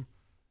team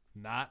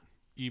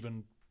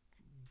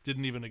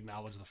didn't even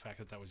acknowledge the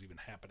fact that was even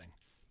happening.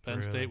 Penn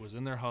Really? State was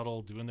in their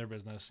huddle doing their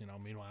business,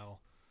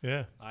 meanwhile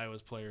Yeah.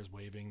 Iowa's players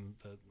waving,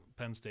 the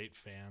Penn State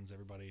fans,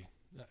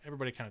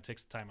 everybody kind of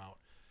takes the time out.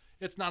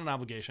 It's not an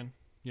obligation,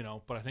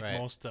 but I think Right.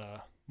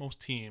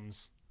 most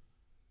teams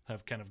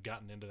have kind of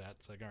gotten into that.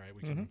 It's like, all right,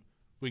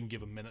 we can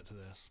give a minute to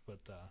this, but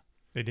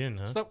They didn't,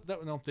 huh? so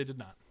no, they did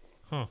not.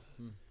 Huh.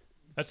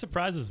 That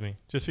surprises me,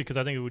 just because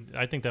I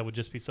think that would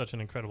just be such an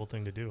incredible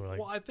thing to do. Like,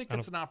 Well, I think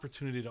it's an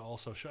opportunity to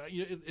also show.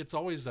 It's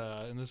always,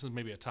 and this is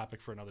maybe a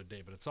topic for another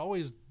day, but it's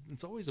always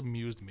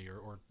amused me,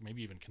 or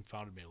maybe even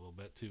confounded me a little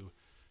bit too.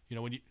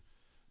 When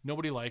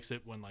nobody likes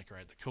it when, like, all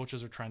right, the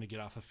coaches are trying to get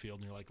off the field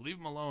and you're like, leave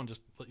them alone,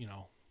 just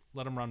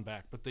let them run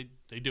back, but they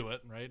do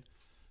it, right?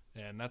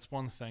 And that's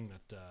one thing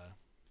that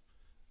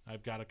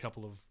I've got a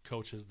couple of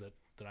coaches that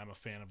I'm a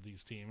fan of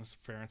these teams.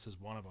 Ferentz is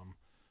one of them,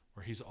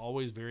 where he's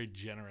always very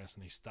generous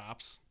and he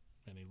stops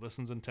and he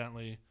listens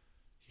intently.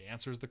 He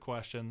answers the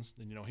questions,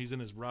 and he's in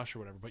his rush or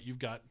whatever. But you've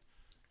got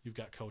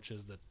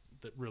coaches that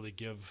really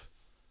give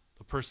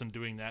the person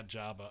doing that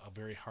job a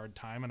very hard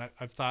time. And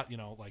I've thought,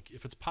 like,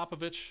 if it's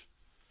Popovich,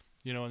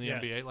 in the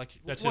NBA, like,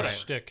 that's whatever.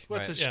 his shtick.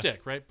 What's his Yeah.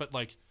 shtick, right? But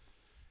like,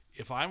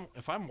 if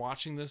I'm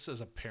watching this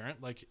as a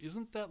parent, like,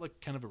 isn't that like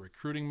kind of a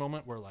recruiting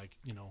moment where, like,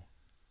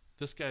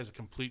 this guy's a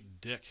complete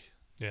dick?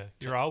 Yeah,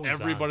 to you're always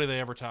everybody they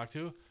ever talk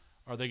to.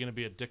 Are they going to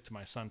be a dick to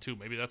my son too?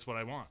 Maybe that's what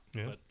I want,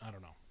 Yeah. but I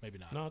don't know. Maybe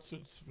not. No, it's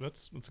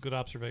a good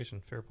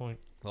observation. Fair point.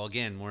 Well,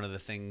 again, one of the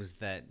things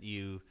that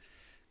you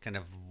kind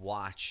of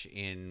watch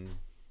in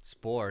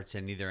sports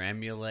and either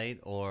emulate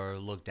or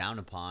look down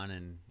upon,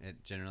 and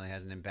it generally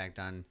has an impact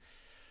on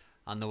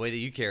the way that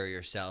you carry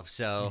yourself.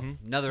 So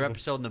another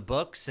episode in the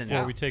books. And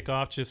Before we take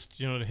off, just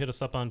hit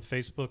us up on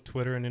Facebook,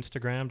 Twitter, and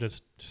Instagram.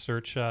 Just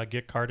search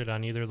 "Get Carded"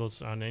 on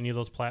any of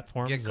those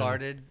platforms. Get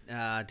Carded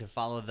to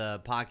follow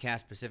the podcast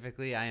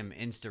specifically. I am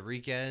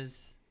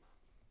Instariquez.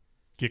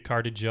 Get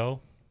Carded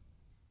Joe.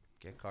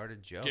 Get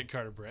Carded Joe. Get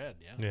Carter Brad,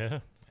 yeah. Yeah.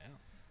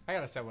 I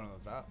gotta set one of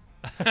those up.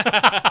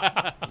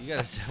 You got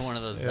to set one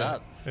of those Yeah.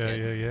 up.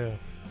 Yeah.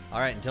 All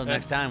right, until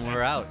next time,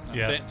 we're out.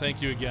 Yeah.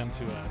 Thank you again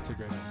to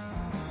Great Lakes.